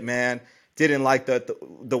a great man. Didn't like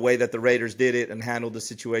the way that the Raiders did it and handled the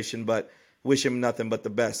situation, but wish him nothing but the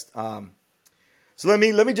best. So let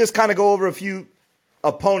me just kind of go over a few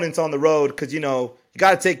opponents on the road because, you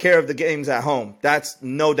got to take care of the games at home. That's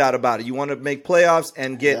no doubt about it. You want to make playoffs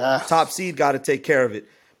and get top seed, got to take care of it.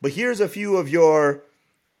 But here's a few of your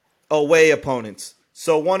away opponents.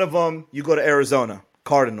 So one of them, you go to Arizona,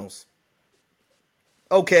 Cardinals.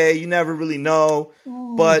 Okay, you never really know,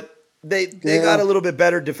 but they got a little bit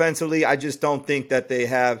better defensively. I just don't think that they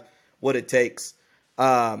have what it takes.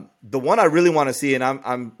 The one I really want to see, and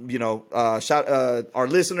I'm shout our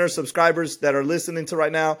listeners, subscribers that are listening to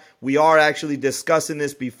right now, we are actually discussing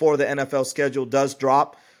this before the NFL schedule does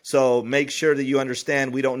drop. So make sure that you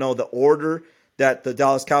understand we don't know the order that the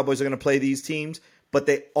Dallas Cowboys are going to play these teams, but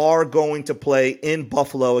they are going to play in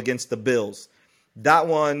Buffalo against the Bills. That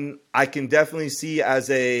one I can definitely see as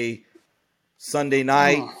a Sunday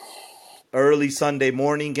night, early Sunday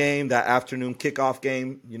morning game, that afternoon kickoff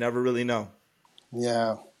game. You never really know.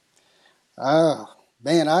 Yeah.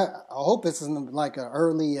 Man, I hope it's in like an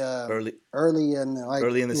early in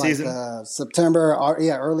the season, September.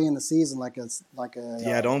 Early in the season,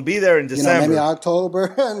 don't be there in December. Maybe October.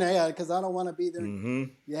 Because I don't want to be there. Mm-hmm.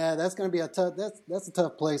 Yeah, that's going to be a tough. That's a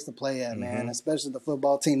tough place to play at, man. Especially the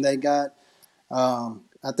football team they got.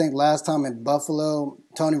 I think last time in Buffalo,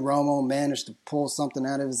 Tony Romo managed to pull something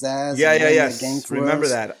out of his ass. Remember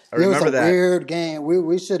that. It was a weird game.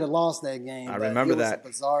 We should have lost that game. I remember that. It was a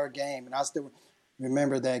bizarre game, and I still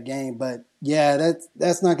remember that game. But yeah,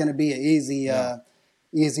 that's not going to be an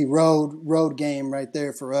easy road game right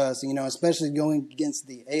there for us. Especially going against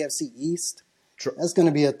the AFC East. That's going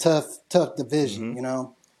to be a tough division.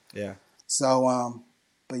 Yeah. So.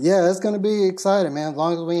 But yeah, it's going to be exciting, man, as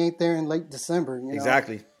long as we ain't there in late December.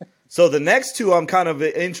 Exactly. So the next two, I'm kind of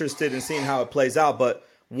interested in seeing how it plays out. But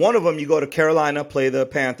one of them, you go to Carolina, play the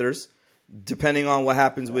Panthers. Depending on what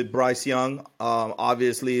happens with Bryce Young,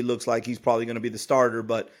 obviously it looks like he's probably going to be the starter.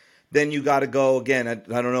 But then you got to go, again, I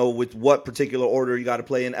don't know with what particular order you got to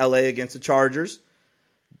play in L.A. against the Chargers.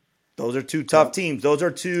 Those are two tough teams. Those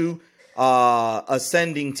are two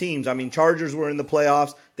ascending teams. I mean, Chargers were in the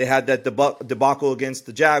playoffs. They had that debacle against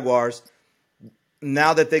the Jaguars.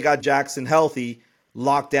 Now that they got Jackson healthy,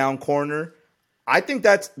 lockdown corner, I think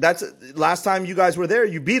that's last time you guys were there,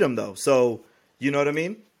 you beat them though. So you know what I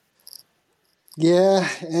mean? Yeah,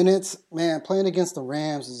 and it's playing against the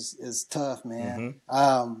Rams is tough, man.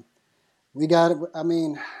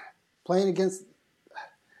 Playing against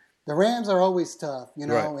the Rams are always tough,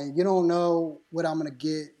 and you don't know what I'm going to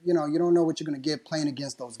get. You don't know what you're going to get playing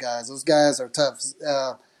against those guys. Those guys are tough.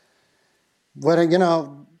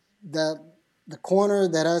 The corner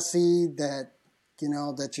that I see that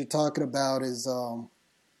you're talking about is,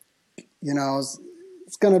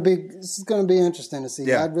 it's going to be interesting to see.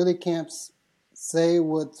 Yeah. I really can't say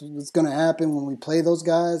what's going to happen when we play those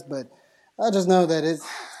guys, but I just know that it's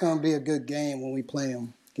going to be a good game when we play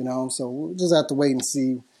them. So we'll just have to wait and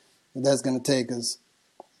see what that's going to take us.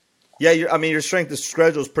 Yeah, your strength of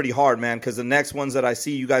schedule is pretty hard, man, because the next ones that I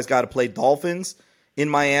see, you guys got to play Dolphins in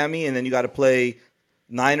Miami, and then you got to play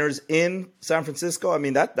Niners in San Francisco. I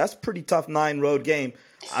mean, that's a pretty tough 9-road game.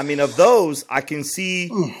 I mean, of those, I can see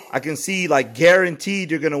like guaranteed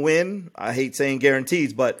you're going to win. I hate saying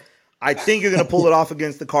guarantees, but I think you're going to pull it off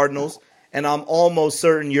against the Cardinals, and I'm almost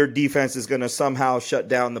certain your defense is going to somehow shut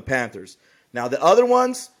down the Panthers. Now, the other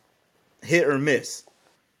ones, hit or miss.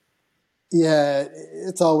 Yeah,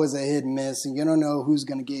 it's always a hit and miss, and you don't know who's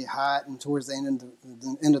going to get hot and towards the end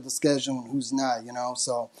of the schedule and who's not,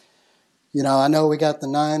 So, I know we got the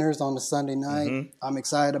Niners on the Sunday night. Mm-hmm. I'm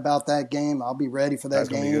excited about that game. I'll be ready for that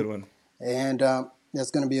game. That's going to be a good one. And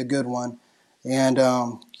that's going to be a good one. And,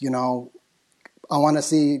 I want to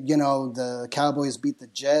see, the Cowboys beat the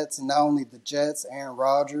Jets, and not only the Jets, Aaron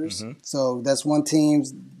Rodgers. Mm-hmm. So that's one team.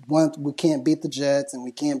 We can't beat the Jets, and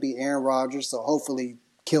we can't beat Aaron Rodgers. So hopefully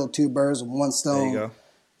kill two birds with one stone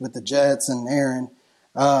with the Jets and Aaron.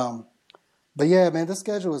 But yeah, man, this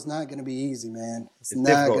schedule is not going to be easy, man. It's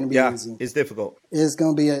not going to be easy. It's difficult. It's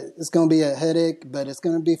going to be a headache, but it's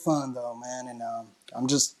going to be fun though, man. And I'm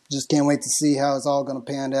just can't wait to see how it's all going to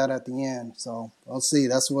pan out at the end. So we'll see.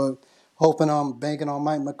 That's what banking on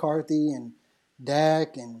Mike McCarthy and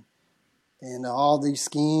Dak and all these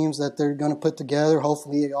schemes that they're going to put together.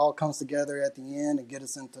 Hopefully, it all comes together at the end and get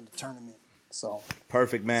us into the tournament. So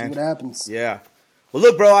perfect, man. See what happens. Yeah. Well,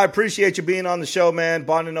 look, bro, I appreciate you being on the show, man.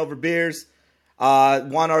 Bonding over beers.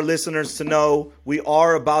 Want our listeners to know we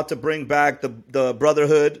are about to bring back the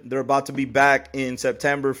Brotherhood. They're about to be back in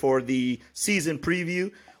September for the season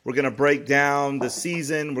preview. We're going to break down the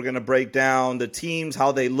season. We're going to break down the teams,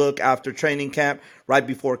 how they look after training camp, right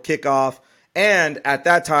before kickoff. And at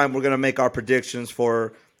that time, we're going to make our predictions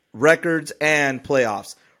for records and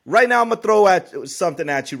playoffs. Right now, I'm going to throw something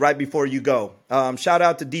at you right before you go. Shout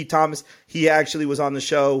out to Dee Thomas. He actually was on the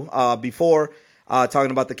show before talking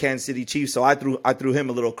about the Kansas City Chiefs, so I threw him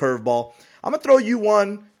a little curveball. I'm going to throw you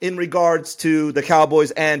one in regards to the Cowboys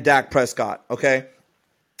and Dak Prescott, okay?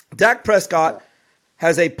 Dak Prescott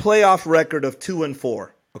has a playoff record of 2-4,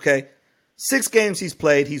 okay? 6 games he's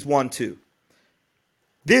played, he's won 2.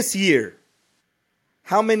 This year,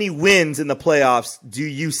 how many wins in the playoffs do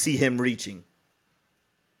you see him reaching?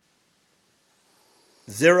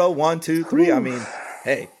 0, 1, 2, 3. Ooh. I mean,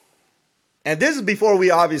 hey. And this is before we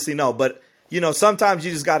obviously know, but, sometimes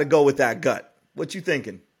you just got to go with that gut. What you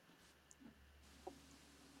thinking?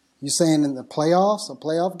 You saying in the playoffs, a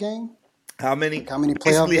playoff game? How many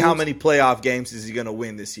playoff games? How many playoff games is he going to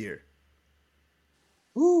win this year?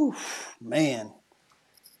 Ooh, man.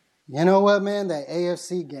 You know what, man? That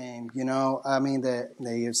AFC game, the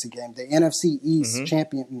AFC game, the NFC East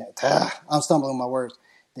champion. I'm stumbling on my words.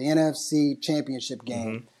 The NFC championship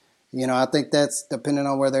game. I think that's depending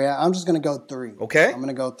on where they're at. I'm just going to go 3. Okay. I'm going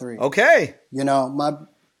to go 3. Okay. And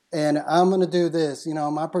I'm going to do this.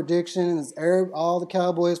 My prediction is all the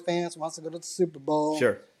Cowboys fans wants to go to the Super Bowl.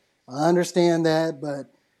 Sure. I understand that, but,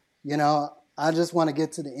 I just want to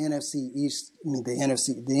get to the NFC East,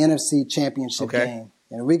 the NFC championship game.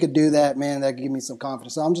 And if we could do that, man, that could give me some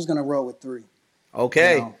confidence. So I'm just going to roll with 3.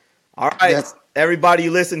 Okay. All right. Everybody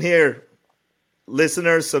listen here.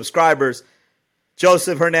 Listeners, subscribers.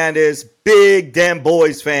 Joseph Hernandez, big damn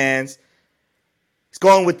boys fans. He's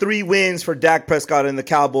going with 3 wins for Dak Prescott and the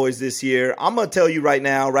Cowboys this year. I'm going to tell you right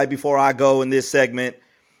now, right before I go in this segment,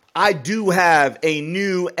 I do have a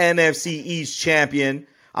new NFC East champion.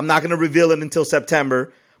 I'm not going to reveal it until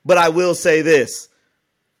September, but I will say this.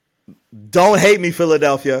 Don't hate me,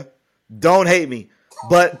 Philadelphia. Don't hate me.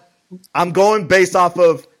 But I'm going based off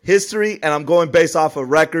of history, and I'm going based off of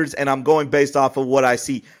records, and I'm going based off of what I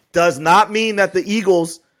see. Does not mean that the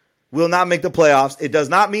Eagles will not make the playoffs. It does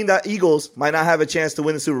not mean that Eagles might not have a chance to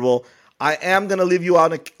win the Super Bowl. I am going to leave you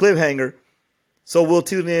on a cliffhanger, so we'll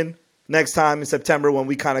tune in next time in September when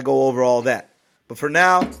we kind of go over all that. But for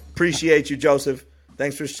now, appreciate you, Joseph.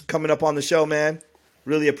 Thanks for coming up on the show, man.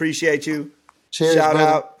 Really appreciate you. Cheers, Shout brother.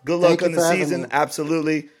 out. Good luck on the season.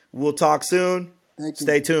 Absolutely. We'll talk soon.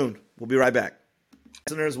 Stay tuned. We'll be right back.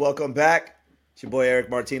 Listeners, welcome back. It's your boy Eric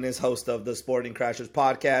Martinez, host of the Sporting Crashers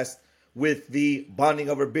podcast with the Bonding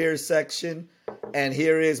Over Beers section. And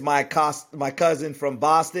here is my cousin from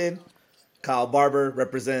Boston, Kyle Barber,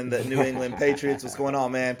 representing the New England Patriots. What's going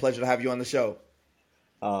on, man? Pleasure to have you on the show.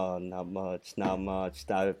 Not much.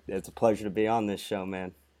 It's a pleasure to be on this show,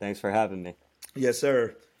 man. Thanks for having me. Yes,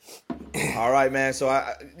 sir. All right, man. So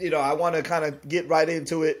I want to kind of get right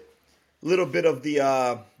into it. A little bit of the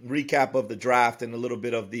recap of the draft and a little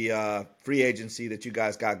bit of the free agency that you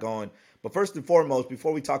guys got going. But first and foremost,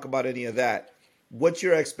 before we talk about any of that, what's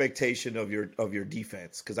your expectation of your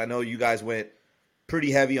defense? Because I know you guys went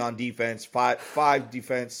pretty heavy on defense. Five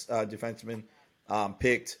defensemen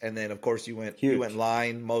picked, and then of course you went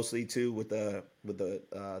line mostly too with the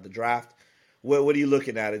draft. What are you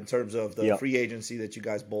looking at in terms of the free agency that you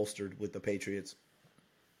guys bolstered with the Patriots?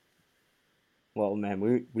 Well, man,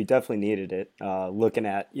 we definitely needed it. Looking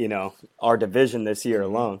at, our division this year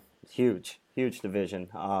alone, huge division.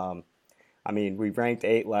 We ranked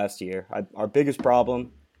 8 last year. Our biggest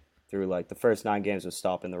problem through the first 9 games was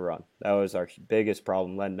stopping the run. That was our biggest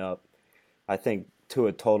problem, letting up, I think, to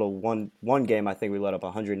a total one game. I think we let up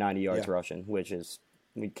 190 yards rushing, which is,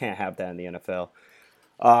 we can't have that in the NFL.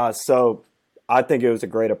 So I think it was a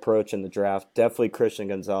great approach in the draft. Definitely Christian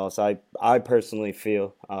Gonzalez. I personally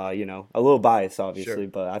feel, a little biased, obviously,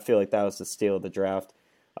 but I feel like that was the steal of the draft.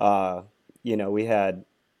 We had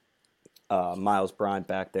Miles Bryant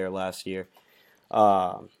back there last year.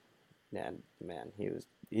 Man,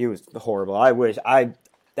 he was horrible.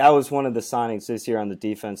 That was one of the signings this year on the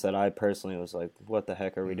defense that I personally was like, what the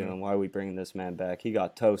heck are we doing? Why are we bringing this man back? He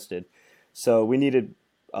got toasted. So we needed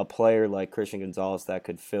a player like Christian Gonzalez that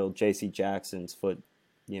could fill J.C. Jackson's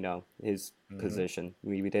his position.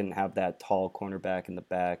 We didn't have that tall cornerback in the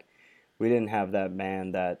back. We didn't have that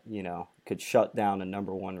man that, could shut down a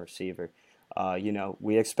number 1 receiver.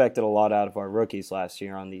 We expected a lot out of our rookies last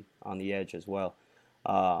year on the edge as well.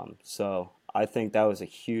 So I think that was a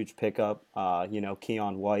huge pickup.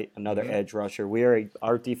 Keon White, another edge rusher.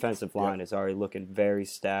 Our defensive line is already looking very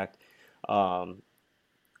stacked. Um,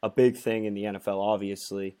 a big thing in the NFL,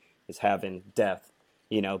 obviously, is having depth.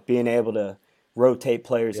 Being able to rotate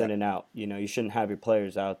players in and out. You shouldn't have your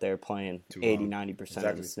players out there playing 80, 90%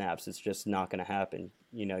 of the snaps. It's just not going to happen.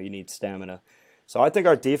 You need stamina. So I think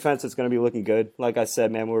our defense is going to be looking good. Like I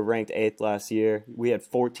said, man, we were ranked 8th last year. We had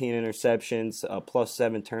 14 interceptions, a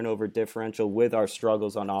 +7 turnover differential. With our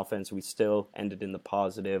struggles on offense, we still ended in the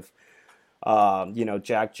positive.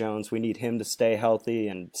 Jack Jones, we need him to stay healthy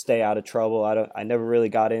and stay out of trouble. I never really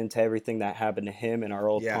got into everything that happened to him and our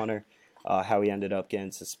old punter, how he ended up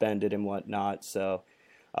getting suspended and whatnot. So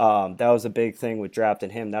that was a big thing with drafting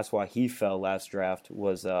him. That's why he fell last draft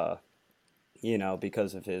was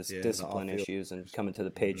because of his discipline issues and coming to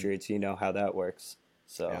the Patriots. You know how that works.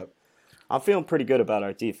 So I'm feeling pretty good about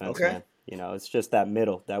our defense, man. It's just that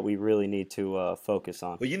middle that we really need to focus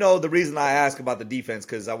on. Well, the reason I ask about the defense,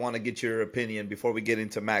 because I want to get your opinion before we get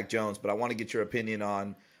into Mac Jones, but I want to get your opinion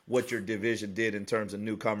on what your division did in terms of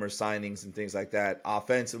newcomers, signings, and things like that,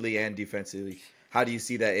 offensively and defensively. How do you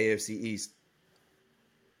see that AFC East?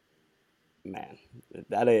 Man,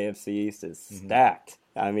 that AFC East is stacked.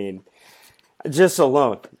 I mean, just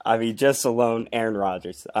alone, Aaron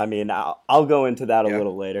Rodgers. I mean, I'll go into that a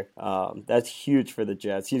little later. That's huge for the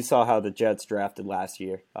Jets. You saw how the Jets drafted last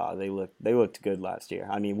year. They looked good last year.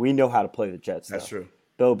 I mean, we know how to play the Jets. That's true.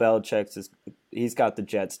 Bill Belichick's he's got the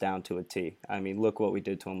Jets down to a T. I mean, look what we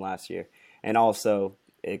did to him last year. And also,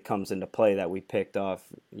 it comes into play that we picked off,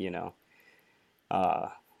 man,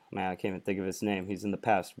 I can't even think of his name. He's in the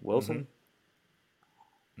past. Wilson?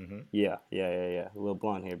 Yeah. A little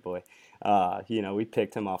blonde here, boy. We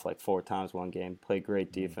picked him off like 4 times one game. Played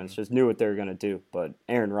great defense. Just knew what they were going to do. But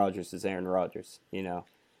Aaron Rodgers is Aaron Rodgers.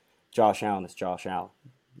 Josh Allen is Josh Allen.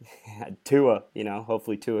 Tua,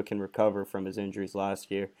 hopefully Tua can recover from his injuries last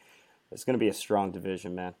year. It's going to be a strong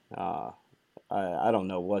division, man. I don't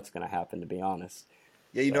know what's going to happen, to be honest.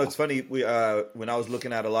 Yeah, it's funny. We when I was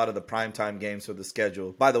looking at a lot of the primetime games for the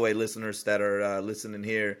schedule. By the way, listeners that are listening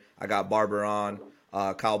here, I got Barber on.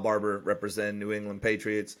 Kyle Barber representing New England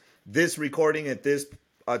Patriots. This recording at this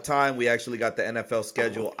time, we actually got the NFL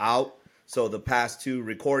schedule out. So the past 2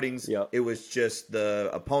 recordings, it was just the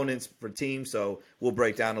opponents for teams. So we'll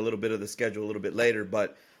break down a little bit of the schedule a little bit later.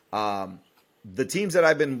 But the teams that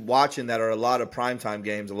I've been watching that are a lot of primetime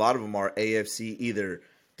games, a lot of them are AFC either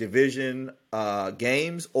division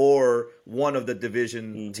games or one of the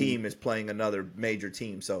division team is playing another major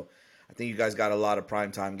team. So I think you guys got a lot of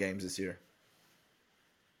primetime games this year.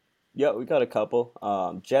 Yeah, we got a couple.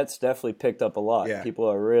 Jets definitely picked up a lot. Yeah. People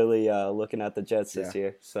are really looking at the Jets this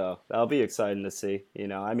year, so that'll be exciting to see.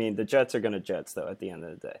 The Jets are going to Jets though at the end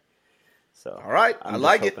of the day. So all right, I'm I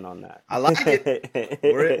like it. on that. I like it.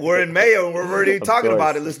 We're in Mayo and we're already talking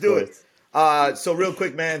about it. Let's do it. So real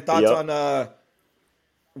quick, man, thoughts on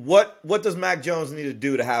what does Mac Jones need to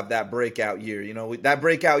do to have that breakout year? That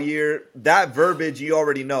breakout year, that verbiage you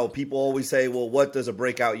already know. People always say, well, what does a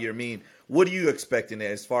breakout year mean? What are you expecting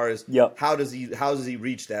as far as how does he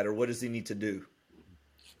reach that, or what does he need to do?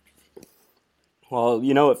 Well,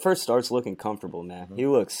 it first starts looking comfortable, man. He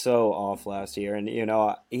looked so off last year, and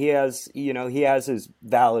he has his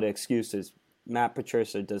valid excuses. Matt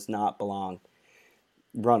Patricia does not belong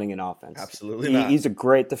running an offense. Absolutely not. He's a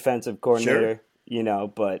great defensive coordinator,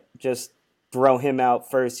 but just throw him out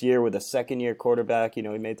first year with a second-year quarterback. He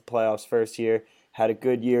made the playoffs first year. Had a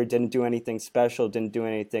good year, didn't do anything special, didn't do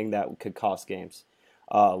anything that could cost games.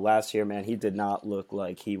 Last year, man, he did not look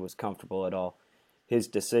like he was comfortable at all. His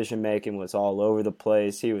decision-making was all over the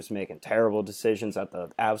place. He was making terrible decisions at the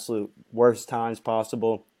absolute worst times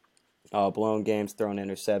possible. Blown games, throwing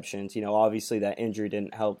interceptions. Obviously that injury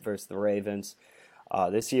didn't help versus the Ravens.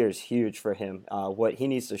 This year is huge for him. What he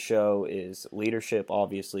needs to show is leadership,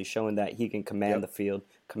 obviously, showing that he can command the field,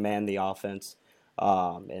 command the offense.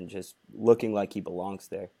 And just looking like he belongs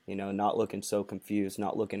there, not looking so confused,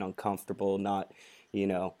 not looking uncomfortable, not,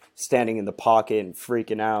 standing in the pocket and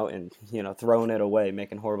freaking out and, throwing it away,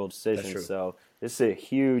 making horrible decisions. So this is a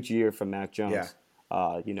huge year for Mac Jones.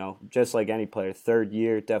 Just like any player, third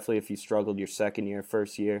year, definitely if you struggled your second year,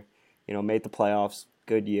 first year, made the playoffs,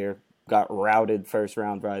 good year, got routed first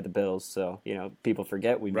round by the Bills. So, people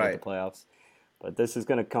forget we made the playoffs. But this is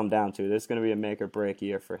going to come down to this is going to be a make or break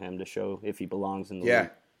year for him to show if he belongs in the league.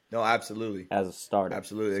 No, absolutely. As a starter.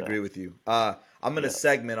 Absolutely, I agree with you. I'm going to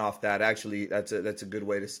segment off that. Actually, that's a good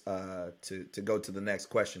way to go to the next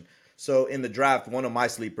question. So in the draft, one of my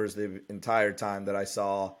sleepers the entire time that I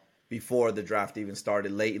saw before the draft even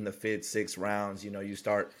started, late in the 5th, 6th rounds, you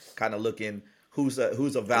start kind of looking who's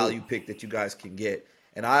a value pick that you guys can get.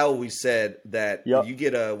 And I always said that Yep. if you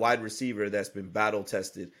get a wide receiver that's been battle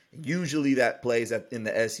tested, usually that plays in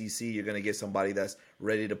the SEC, you're going to get somebody that's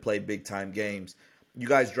ready to play big time games. You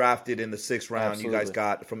guys drafted in the 6th round. Absolutely. You guys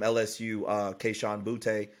got from LSU, Keyshawn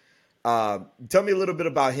Butte. Tell me a little bit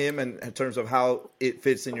about him and in terms of how it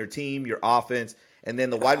fits in your team, your offense, and then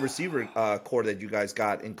the wide receiver core that you guys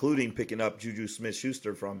got, including picking up Juju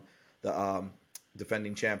Smith-Schuster from the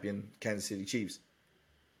defending champion Kansas City Chiefs.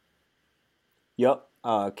 Yep.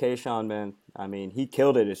 Keyshawn, man, I mean, he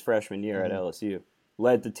killed it his freshman year at LSU.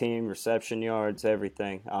 Led the team, reception yards,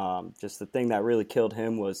 everything. Just the thing that really killed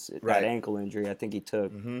him was that ankle injury I think he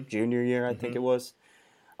took junior year, I think it was.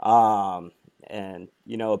 And,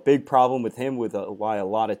 you know, a big problem with him with why a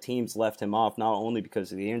lot of teams left him off, not only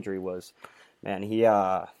because of the injury was, man, he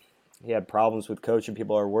had problems with coaching.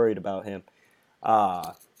 People are worried about him.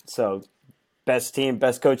 So best team,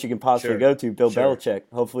 best coach you can possibly go to, Bill Belichick.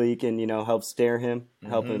 Hopefully he can, you know, help steer him,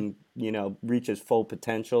 help him, you know, reach his full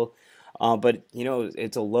potential. But, you know,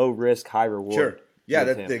 it's a low risk, high reward. Sure. Yeah,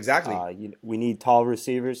 exactly. We need tall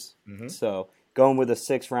receivers. So going with a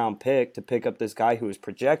 6th round pick to pick up this guy who was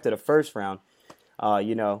projected a 1st round,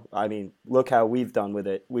 you know, I mean, look how we've done with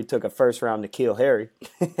it. We took a 1st round N'Keal Harry.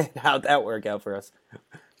 How'd that work out for us?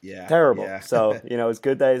 Yeah. Terrible. Yeah. So, you know, it's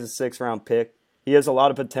good that he's a 6th round pick. He has a lot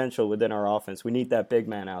of potential within our offense. We need that big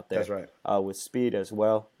man out there. That's right. With speed as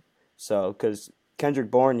well. So, because Kendrick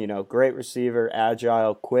Bourne, you know, great receiver,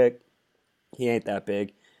 agile, quick. He ain't that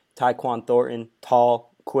big. Tyquan Thornton,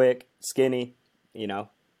 tall, quick, skinny, you know.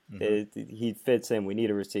 He fits in. We need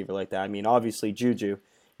a receiver like that. I mean, obviously, Juju.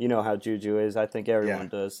 You know how Juju is. I think everyone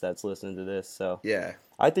does that's listening to this. So yeah,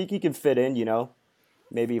 I think he can fit in, you know,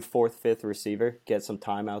 maybe a 4th, 5th receiver, get some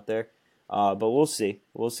time out there. But we'll see.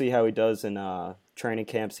 We'll see how he does in training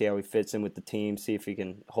camp, see how he fits in with the team, see if he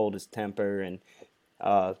can hold his temper and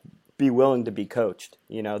be willing to be coached.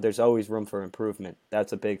 You know, there's always room for improvement.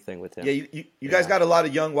 That's a big thing with him. Yeah, you guys got a lot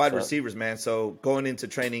of young wide receivers, man. So going into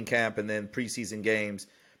training camp and then preseason games,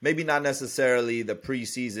 maybe not necessarily the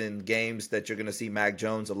preseason games that you're going to see Mac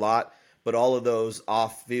Jones a lot, but all of those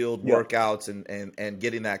off-field workouts and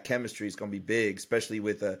getting that chemistry is going to be big, especially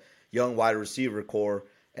with a young wide receiver core.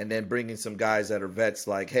 And then bringing some guys that are vets,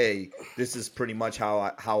 like, hey, this is pretty much how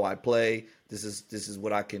I play. This is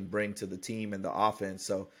what I can bring to the team and the offense.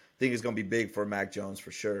 So I think it's going to be big for Mac Jones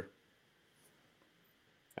for sure.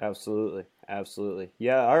 Absolutely.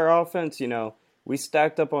 Yeah, our offense, you know, we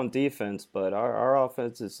stacked up on defense, but our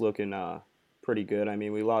offense is looking pretty good. I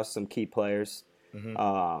mean, we lost some key players,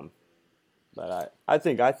 but I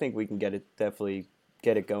think we can definitely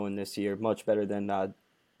get it going this year, much better than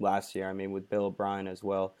last year. I mean, with Bill O'Brien as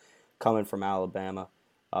well, coming from Alabama,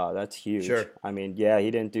 that's huge. Sure. I mean, yeah, he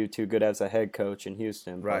didn't do too good as a head coach in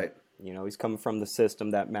Houston, right? But, you know, he's coming from the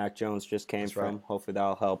system that Mac Jones just came from. Right. Hopefully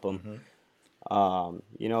that'll help him.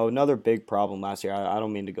 You know, another big problem last year. I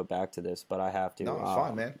don't mean to go back to this, but I have to. No, it's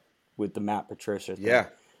fine, man. With the Matt Patricia thing. Yeah,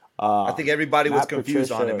 I think everybody was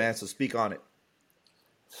confused on it, man. So speak on it.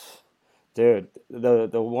 Dude,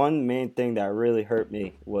 the one main thing that really hurt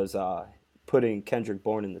me was putting Kendrick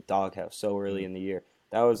Bourne in the doghouse so early in the year.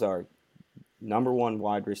 That was our number one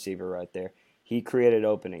wide receiver right there. He created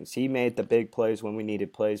openings. He made the big plays when we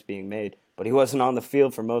needed plays being made, but he wasn't on the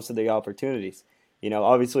field for most of the opportunities. You know,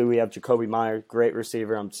 obviously we have Jacoby Myers, great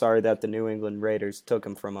receiver. I'm sorry that the New England Raiders took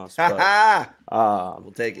him from us. But,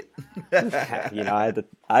 we'll take it. You know, I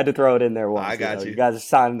had to throw it in there once. I got you. You guys are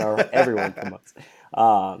signing everyone from us.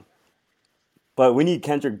 But we need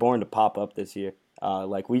Kendrick Bourne to pop up this year.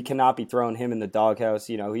 Like, we cannot be throwing him in the doghouse.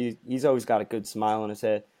 You know, he's always got a good smile on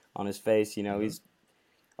his face. You know, he's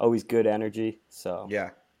always good energy. So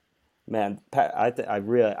yeah, man, I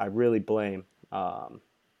really blame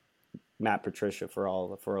Matt Patricia for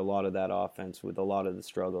a lot of that offense with a lot of the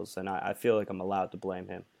struggles, and I feel like I'm allowed to blame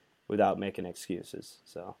him without making excuses.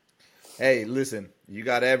 So, hey, listen, you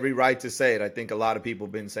got every right to say it. I think a lot of people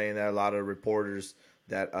have been saying that. A lot of reporters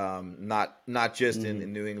that not just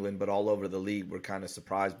in New England but all over the league were kind of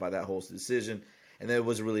surprised by that whole decision, and there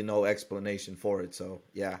was really no explanation for it. So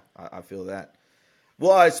yeah, I feel that.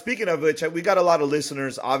 Well, speaking of which, we got a lot of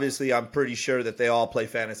listeners. Obviously, I'm pretty sure that they all play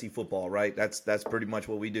fantasy football, right? That's pretty much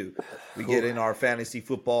what we do. We get in our fantasy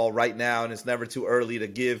football right now, and it's never too early to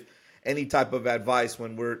give any type of advice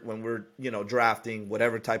when we're drafting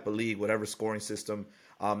whatever type of league, whatever scoring system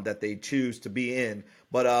that they choose to be in.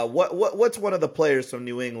 But what's one of the players from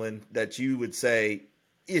New England that you would say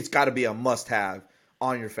it's got to be a must-have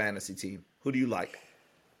on your fantasy team? Who do you like?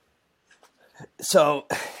 So,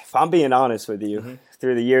 if I'm being honest with you,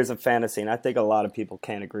 through the years of fantasy, and I think a lot of people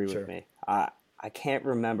can't agree with me, I can't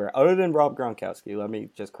remember, other than Rob Gronkowski, let me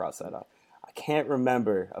just cross that off. I can't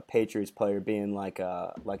remember a Patriots player being like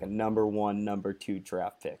a number 1, number 2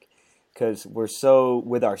 draft pick, because we're so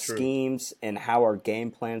with our schemes and how our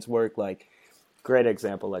game plans work. Like, great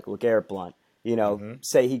example, like LeGarrette Blount.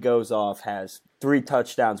 Say he goes off, has 3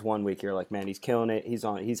 touchdowns one week. You're like, man, he's killing it. He's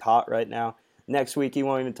hot right now. Next week, he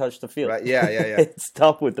won't even touch the field. Right? Yeah. It's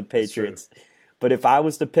tough with the Patriots. But if I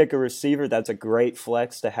was to pick a receiver, that's a great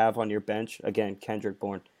flex to have on your bench. Again, Kendrick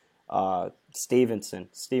Bourne. Stevenson.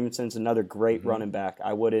 Stevenson's another great running back.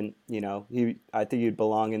 I wouldn't, I think you'd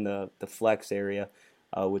belong in the flex area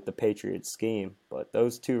with the Patriots scheme. But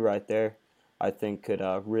those two right there, I think could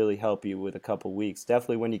really help you with a couple weeks.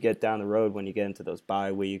 Definitely when you get down the road, when you get into those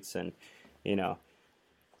bye weeks and,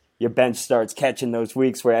 your bench starts catching those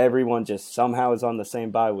weeks where everyone just somehow is on the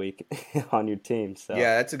same bye week on your team. So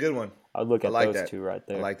yeah, that's a good one. I'd look at those two right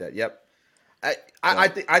there. I like that. Yep. I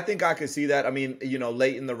think I could see that. I mean,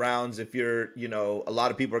 late in the rounds, if you're, a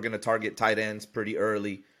lot of people are going to target tight ends pretty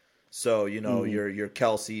early. So, your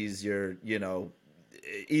Kelce's, your,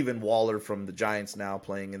 even Waller from the Giants now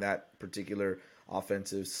playing in that particular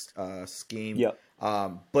offensive scheme. Yep.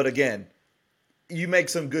 But again, you make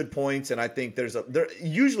some good points, and I think there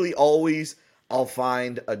usually always I'll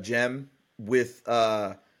find a gem with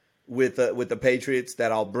the Patriots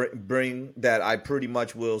that I'll bring that I pretty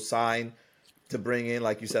much will sign to bring in,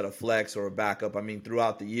 like you said, a flex or a backup. I mean,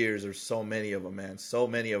 throughout the years, there's so many of them, man. So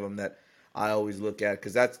many of them that I always look at,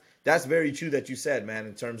 because that's very true that you said, man.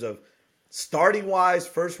 In terms of starting wise,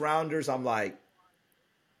 first rounders, I'm like,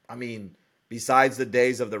 I mean, besides the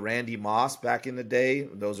days of the Randy Moss back in the day,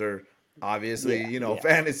 those are obviously,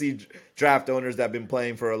 fantasy draft owners that have been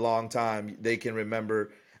playing for a long time. They can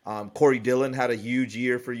remember. Corey Dillon had a huge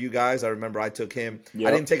year for you guys. I remember I took him. Yep.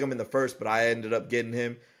 I didn't take him in the first, but I ended up getting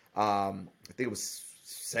him. I think it was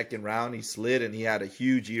second round. He slid, and he had a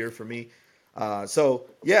huge year for me. So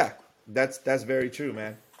yeah, that's very true,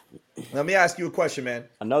 man. Let me ask you a question, man.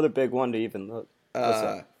 Another big one to even look.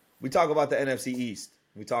 We talk about the NFC East.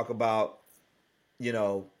 We talk about,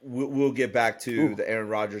 we'll get back to the Aaron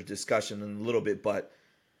Rodgers discussion in a little bit, but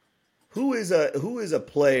who is a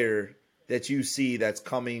player that you see that's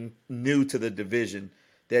coming new to the division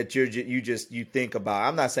that you think about?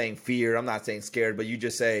 I'm not saying fear, I'm not saying scared, but you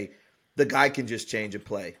just say the guy can just change a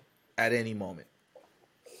play at any moment.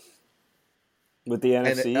 With the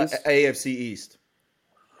NFC East? AFC East.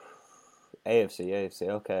 AFC.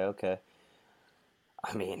 Okay.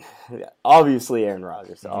 I mean, obviously Aaron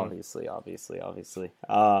Rodgers. Obviously.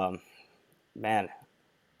 Man,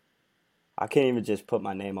 I can't even just put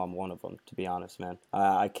my name on one of them, to be honest, man.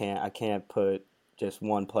 I can't put just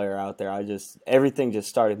one player out there. Everything just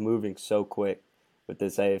started moving so quick with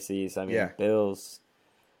this AFC East. I mean, Bills.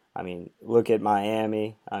 I mean, look at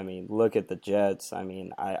Miami. I mean, look at the Jets. I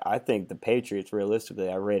mean, I think the Patriots, realistically,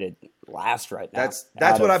 are rated last right now.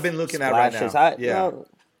 That's what I've been looking at right now.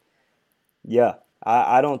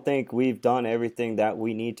 I don't think we've done everything that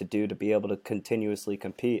we need to do to be able to continuously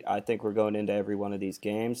compete. I think we're going into every one of these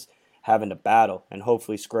games having to battle and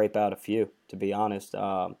hopefully scrape out a few, to be honest.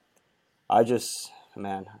 The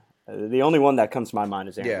only one that comes to my mind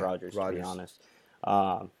is Aaron Rodgers, to be honest.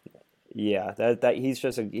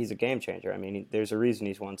 He's a game changer. I mean, there's a reason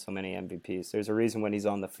he's won so many MVPs. There's a reason when he's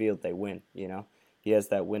on the field they win, He has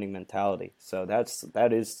that winning mentality. So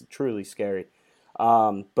that is truly scary.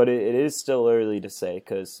 But it is still early to say,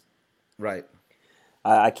 because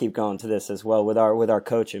I keep going to this as well with our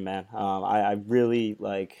coaching, man. I really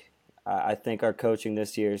I think our coaching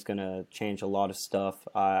this year is going to change a lot of stuff.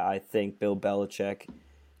 I think Bill Belichick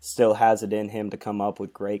still has it in him to come up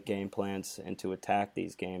with great game plans and to attack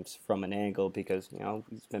these games from an angle, because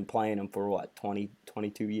he's been playing them for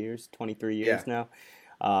 22 years, 23 years now,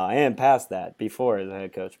 and past that before as a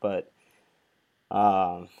head coach. But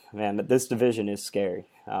man, this division is scary.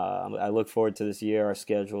 I look forward to this year. Our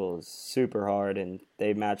schedule is super hard, and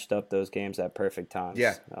they matched up those games at perfect times.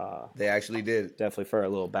 Yeah, they actually did. Definitely for a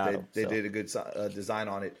little battle. They did a good design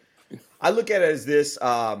on it. I look at it as this,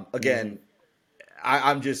 again,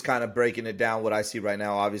 I'm just kind of breaking it down what I see right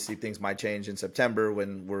now. Obviously, things might change in September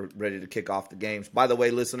when we're ready to kick off the games. By the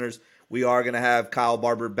way, listeners, we are going to have Kyle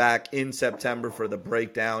Barber back in September for the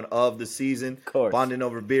breakdown of the season. Bonding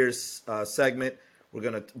Over Beers segment. We're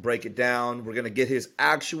going to break it down. We're going to get his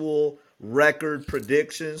actual record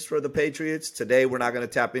predictions for the Patriots. Today, we're not going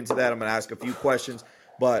to tap into that. I'm going to ask a few questions,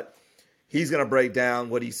 but he's going to break down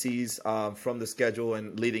what he sees from the schedule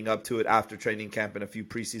and leading up to it after training camp and a few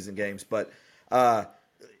preseason games. But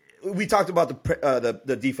we talked about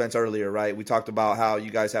the defense earlier, right? We talked about how you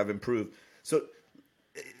guys have improved. So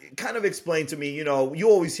kind of explain to me, you know, you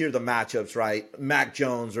always hear the matchups, right? Mac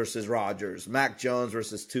Jones versus Rodgers, Mac Jones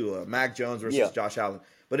versus Tua, Mac Jones versus Josh Allen.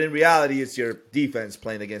 But in reality, it's your defense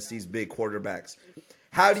playing against these big quarterbacks.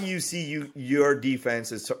 How do you see your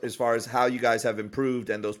defense as far as how you guys have improved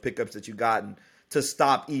and those pickups that you've gotten to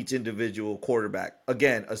stop each individual quarterback?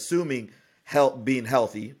 Again, assuming being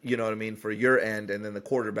healthy, you know what I mean, for your end and then the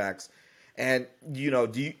quarterbacks. And, you know,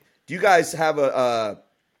 do you guys have a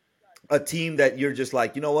team that you're just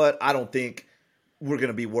like, you know what, I don't think we're going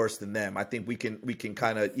to be worse than them. I think we can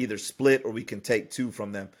kind of either split or we can take two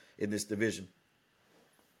from them in this division.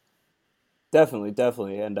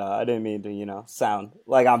 Definitely. And I didn't mean to, sound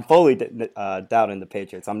like I'm fully doubting the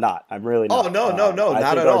Patriots. I'm not. I'm really not. Oh, no,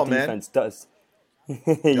 not at all, man. I think our defense does.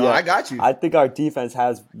 No, I got you. I think our defense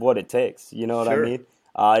has what it takes. You know what I mean?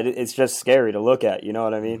 It's just scary to look at. You know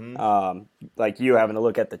what I mean? Mm-hmm. Like you having to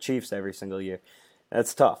look at the Chiefs every single year.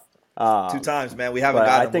 That's tough. 2 times, man. We haven't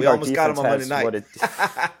got them. We almost got them on Monday night.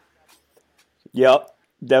 Yep.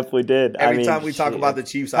 Definitely did. Every time we talk about the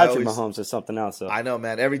Chiefs, Patrick Mahomes is something else. So. I know,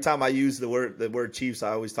 man. Every time I use the word Chiefs,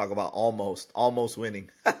 I always talk about almost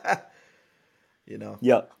winning. You know.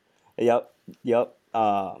 Yep.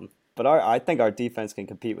 But I think our defense can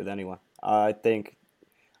compete with anyone. I think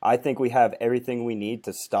we have everything we need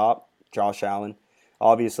to stop Josh Allen.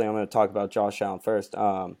 Obviously, I'm going to talk about Josh Allen first.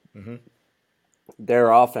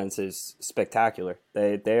 Their offense is spectacular.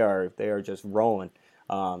 They are just rolling.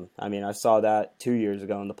 I mean, I saw that 2 years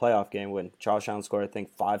ago in the playoff game when Josh Allen scored, I think,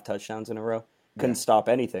 5 touchdowns in a row. Couldn't stop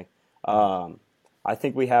anything. I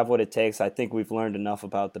think we have what it takes. I think we've learned enough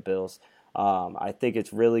about the Bills. I think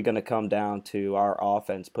it's really going to come down to our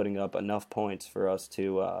offense putting up enough points for us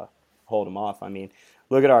to hold them off. I mean,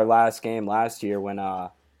 look at our last game last year when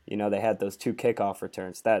they had those 2 kickoff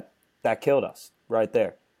returns. That killed us right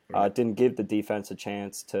there. Didn't give the defense a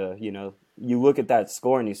chance to, you look at that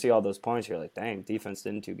score and you see all those points, you're like, dang, defense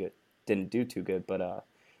didn't do too good. But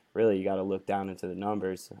really, you got to look down into the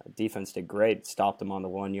numbers. Defense did great, stopped them on the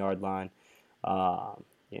 1-yard line.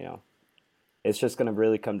 It's just going to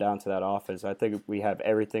really come down to that offense. I think we have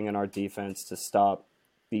everything in our defense to stop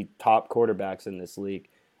the top quarterbacks in this league.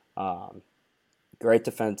 Great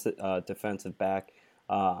defensive back.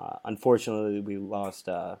 Unfortunately, we lost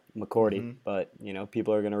McCourty, but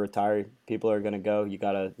people are going to retire. People are going to go. You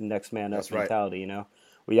got a next man up mentality. Right.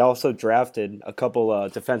 We also drafted a couple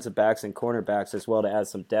defensive backs and cornerbacks as well to add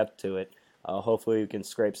some depth to it. Hopefully, we can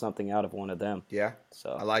scrape something out of one of them. Yeah,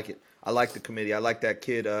 so I like it. I like the committee. I like that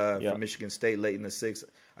kid from Michigan State late in the 6th.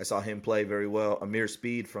 I saw him play very well. Amir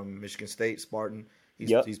Speed from Michigan State, Spartan.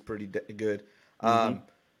 He's pretty good.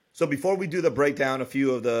 So before we do the breakdown, a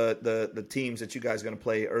few of the teams that you guys are going to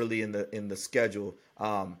play early in the schedule,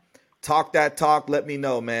 talk that talk. Let me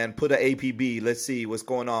know, man. Put an APB. Let's see what's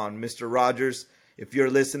going on. Mr. Rogers, if you're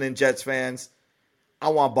listening, Jets fans, I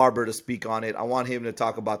want Barber to speak on it. I want him to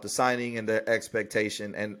talk about the signing and the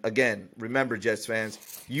expectation. And again, remember, Jets fans,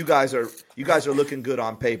 you guys are looking good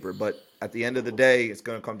on paper, but at the end of the day, it's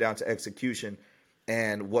going to come down to execution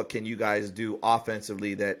and what can you guys do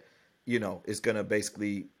offensively that is going to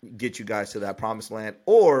basically get you guys to that promised land,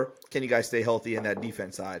 or can you guys stay healthy in that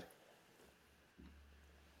defense side?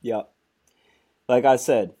 Yeah. Like I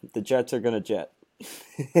said, the Jets are going to jet.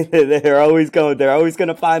 They're always going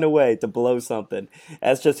to find a way to blow something.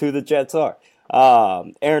 That's just who the Jets are.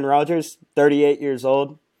 Aaron Rodgers, 38 years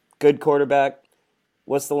old, good quarterback.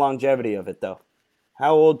 What's the longevity of it, though?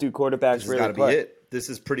 How old do quarterbacks really play? Be it. This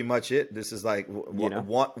is pretty much it. This is like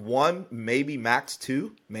one, maybe max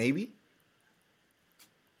 2, maybe.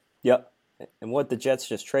 Yep. And what the Jets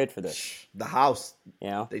just trade for this? The house.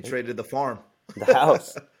 They traded the farm. The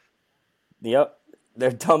house. Yep.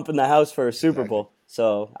 They're dumping the house for a Super Bowl.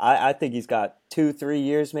 So I think he's got 2-3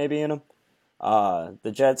 years maybe in him.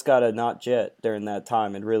 The Jets got to not jet during that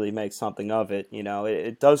time and really make something of it.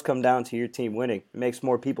 It does come down to your team winning. It makes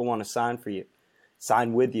more people want to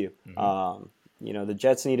sign with you. The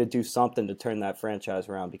Jets need to do something to turn that franchise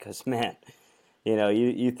around because, man,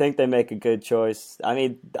 you think they make a good choice. I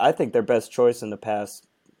mean, I think their best choice in the past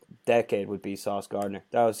decade would be Sauce Gardner.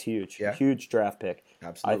 That was huge. Yeah. Huge draft pick.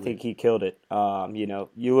 Absolutely. I think he killed it.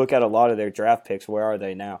 You look at a lot of their draft picks, where are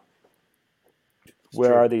they now?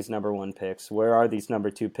 Where are these number 1 picks? Where are these number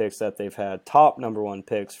 2 picks that they've had? Top number 1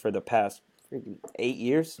 picks for the past 8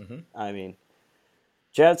 years? I mean,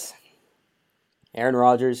 Jets, Aaron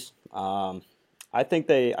Rodgers, I think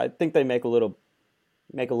they make a little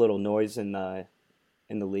noise in the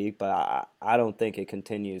league, but I don't think it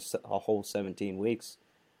continues a whole 17 weeks.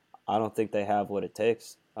 I don't think they have what it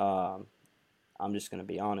takes. I'm just going to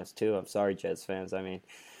be honest too. I'm sorry, Jets fans. I mean,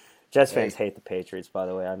 Jets fans hate the Patriots, by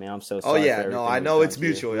the way. I mean, I'm so sorry. Oh yeah, no, I know it's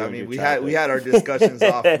mutual. I mean, we had our discussions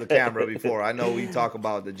off the camera before. I know we talk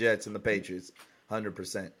about the Jets and the Patriots,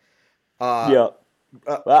 100%. Yeah,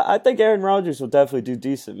 well, I think Aaron Rodgers will definitely do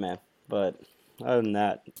decent, man. But other than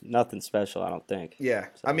that, nothing special, I don't think. Yeah,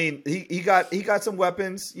 so. I mean, he got some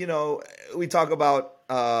weapons. You know, we talk about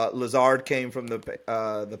Lazard came from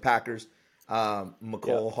the Packers.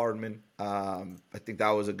 McCole Hardman. I think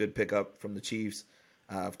that was a good pickup from the Chiefs.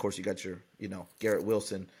 Of course, you got your, Garrett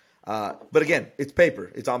Wilson. But again, it's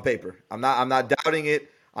paper. It's on paper. I'm not doubting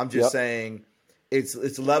it. I'm just saying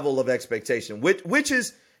it's level of expectation, which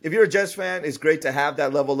is, if you're a Jets fan, it's great to have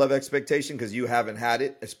that level of expectation because you haven't had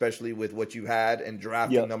it, especially with what you had and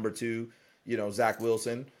drafting number 2, Zach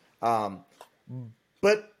Wilson.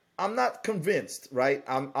 But I'm not convinced, right?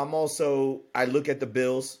 I'm also, I look at the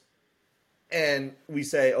Bills and we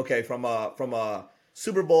say, okay, from a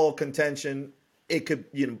Super Bowl contention, it could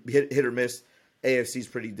hit or miss. AFC's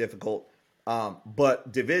pretty difficult,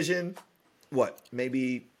 but division,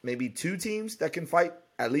 maybe 2 teams that can fight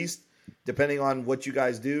at least, depending on what you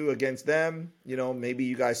guys do against them. Maybe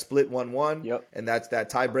you guys split 1-1, and that's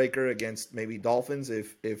that tiebreaker against maybe Dolphins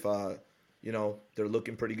if they're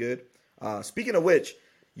looking pretty good. Speaking of which,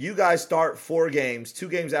 you guys start 4 games, 2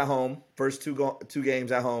 games at home, first two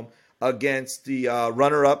games at home against the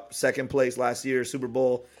runner-up, second place last year, Super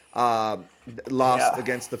Bowl. Lost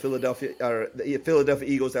against the Philadelphia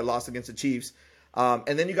Eagles that lost against the Chiefs.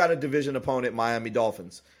 And then you got a division opponent, Miami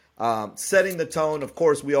Dolphins. Setting the tone, of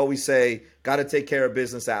course, we always say, got to take care of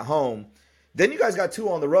business at home. Then you guys got 2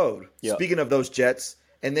 on the road, speaking of those Jets.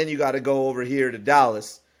 And then you got to go over here to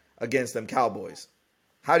Dallas against them Cowboys.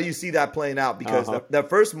 How do you see that playing out? Because that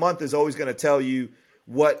first month is always going to tell you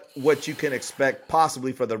what you can expect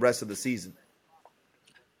possibly for the rest of the season.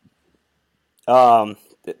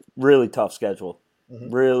 Really tough schedule.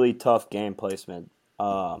 Really tough game placement.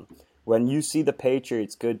 When you see the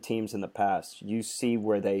Patriots, good teams in the past, you see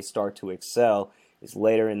where they start to excel is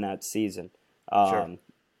later in that season.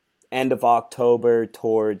 End of October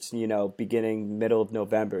towards, beginning, middle of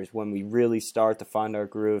November is when we really start to find our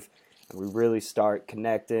groove and we really start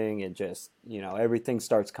connecting and just, everything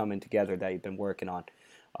starts coming together that you've been working on.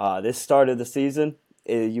 This start of the season,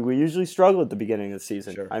 we usually struggle at the beginning of the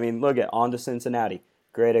season. I mean, look on to Cincinnati.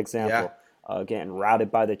 Great example. Getting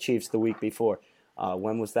routed by the Chiefs the week before.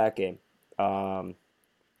 When was that game?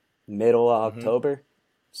 Middle of October?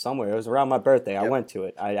 Somewhere. It was around my birthday. I went to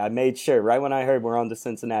it. I made sure. Right when I heard we're on to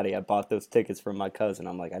Cincinnati, I bought those tickets from my cousin.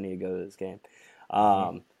 I'm like, I need to go to this game.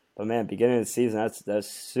 But, man, beginning of the season, that's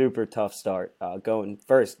super tough start. Going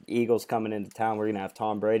first, Eagles coming into town. We're going to have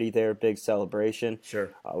Tom Brady there. Big celebration.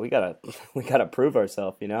 We gotta prove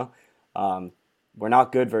ourselves, We're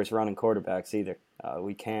not good versus running quarterbacks either.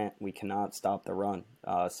 We cannot stop the run.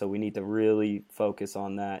 So we need to really focus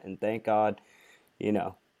on that. And thank God,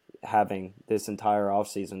 having this entire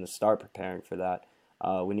offseason to start preparing for that.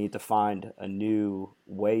 We need to find a new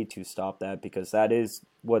way to stop that because that is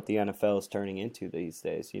what the NFL is turning into these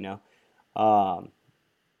days, An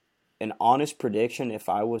honest prediction, if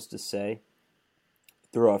I was to say,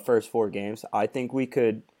 through our first 4 games, I think we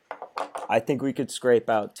could scrape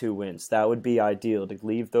out 2 wins. That would be ideal to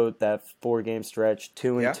leave that 4-game stretch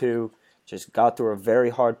 2-2. Just got through a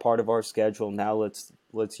very hard part of our schedule. Now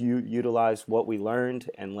let's utilize what we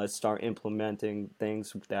learned and let's start implementing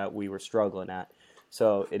things that we were struggling at.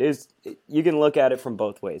 So you can look at it from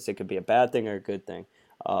both ways. It could be a bad thing or a good thing.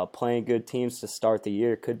 Playing good teams to start the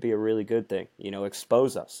year could be a really good thing.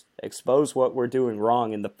 Expose us. Expose what we're doing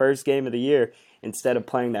wrong in the first game of the year instead of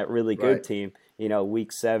playing that really good team.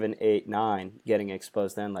 Week 7, 8, 9, getting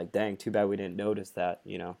exposed then. Like, dang, too bad we didn't notice that,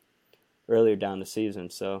 earlier down the season.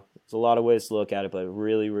 So there's a lot of ways to look at it, but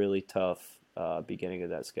really, really tough beginning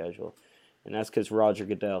of that schedule. And that's because Roger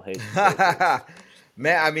Goodell hates the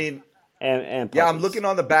Man, I mean, and I'm looking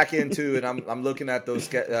on the back end too, and I'm looking at those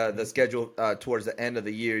the schedule towards the end of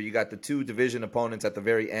the year. You got the 2 division opponents at the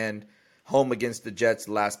very end, home against the Jets,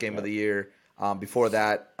 the last game of the year. Before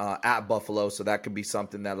that, at Buffalo, so that could be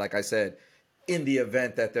something that, like I said, in the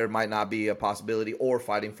event that there might not be a possibility or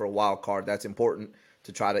fighting for a wild card, that's important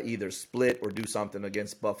to try to either split or do something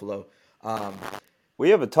against Buffalo.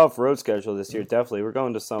 We have a tough road schedule this year, definitely. We're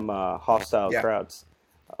going to some hostile crowds.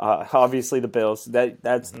 Obviously, the Bills.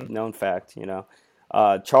 That's known fact,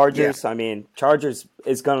 Chargers, Chargers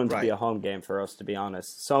is going to be a home game for us, to be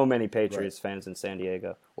honest. So many Patriots fans in San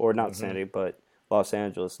Diego. Or not San Diego, but Los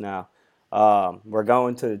Angeles now. We're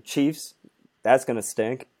going to the Chiefs. That's going to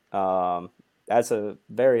stink. That's a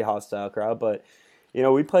very hostile crowd. But,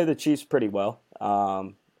 we play the Chiefs pretty well.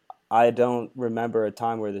 I don't remember a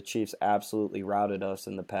time where the Chiefs absolutely routed us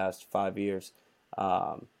in the past 5 years.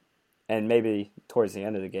 And maybe towards the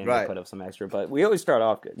end of the game they put up some extra, but we always start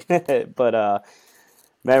off good. But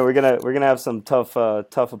man, we're gonna have some tough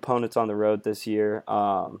opponents on the road this year.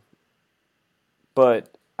 But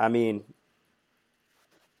I mean,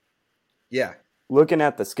 yeah, looking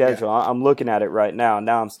at the schedule, I'm looking at it right now.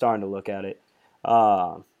 Now I'm starting to look at it.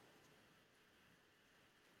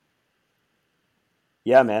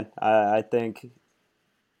 Yeah, man, I think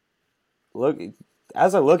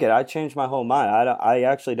as I look at it, I changed my whole mind. I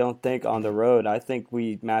actually don't think on the road. I think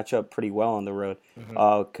we match up pretty well on the road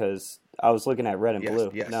because I was looking at red and blue.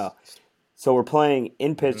 Yes. No. So we're playing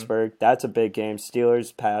in Pittsburgh. That's a big game.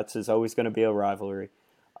 Steelers, Pats is always going to be a rivalry.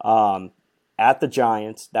 At the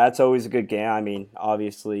Giants, that's always a good game. I mean,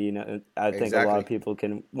 obviously, I think a lot of people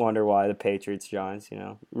can wonder why the Patriots, Giants,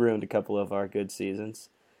 ruined a couple of our good seasons.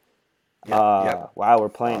 Wow, we're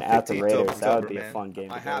playing at the Raiders. That would be a fun game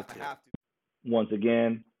to go to. Once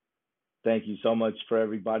again, thank you so much for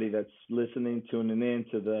everybody that's listening, tuning in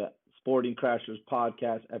to the Sporting Crashers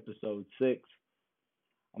podcast, episode 6.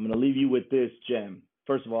 I'm going to leave you with this gem.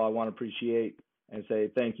 First of all, I want to appreciate and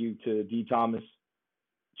say thank you to Dee Thomas,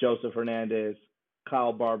 Joseph Hernandez,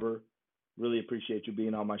 Kyle Barber. Really appreciate you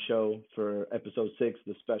being on my show for episode 6,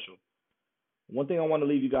 the special. One thing I want to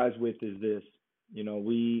leave you guys with is this.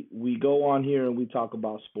 We go on here and we talk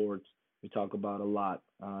about sports. We talk about a lot.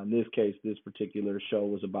 In this case, this particular show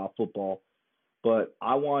was about football. But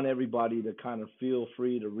I want everybody to kind of feel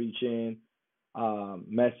free to reach in,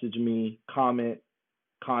 message me, comment,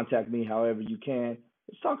 contact me however you can.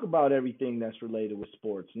 Let's talk about everything that's related with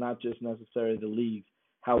sports, not just necessarily the leagues,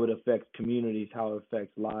 how it affects communities, how it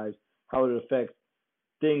affects lives, how it affects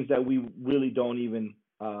things that we really don't even,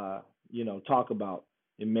 talk about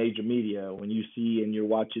in major media. When you see and you're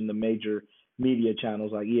watching the major media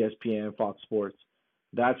channels like ESPN, Fox Sports,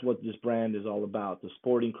 that's what this brand is all about, the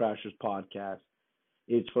Sporting Crashers podcast.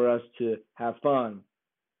 It's for us to have fun,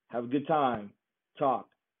 have a good time, talk,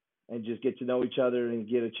 and just get to know each other and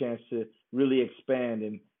get a chance to really expand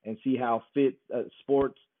and see how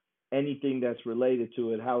sports, anything that's related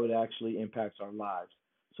to it, how it actually impacts our lives.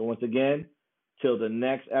 So once again, till the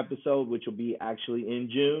next episode, which will be actually in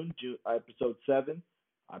June, episode 7,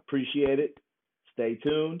 I appreciate it. Stay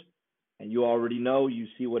tuned. And you already know, you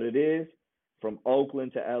see what it is. From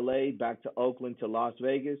Oakland to LA, back to Oakland to Las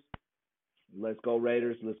Vegas. Let's go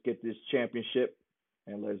Raiders. Let's get this championship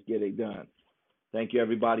and let's get it done. Thank you,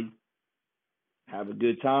 everybody. Have a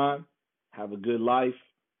good time. Have a good life.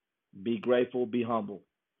 Be grateful. Be humble.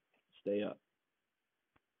 Stay up.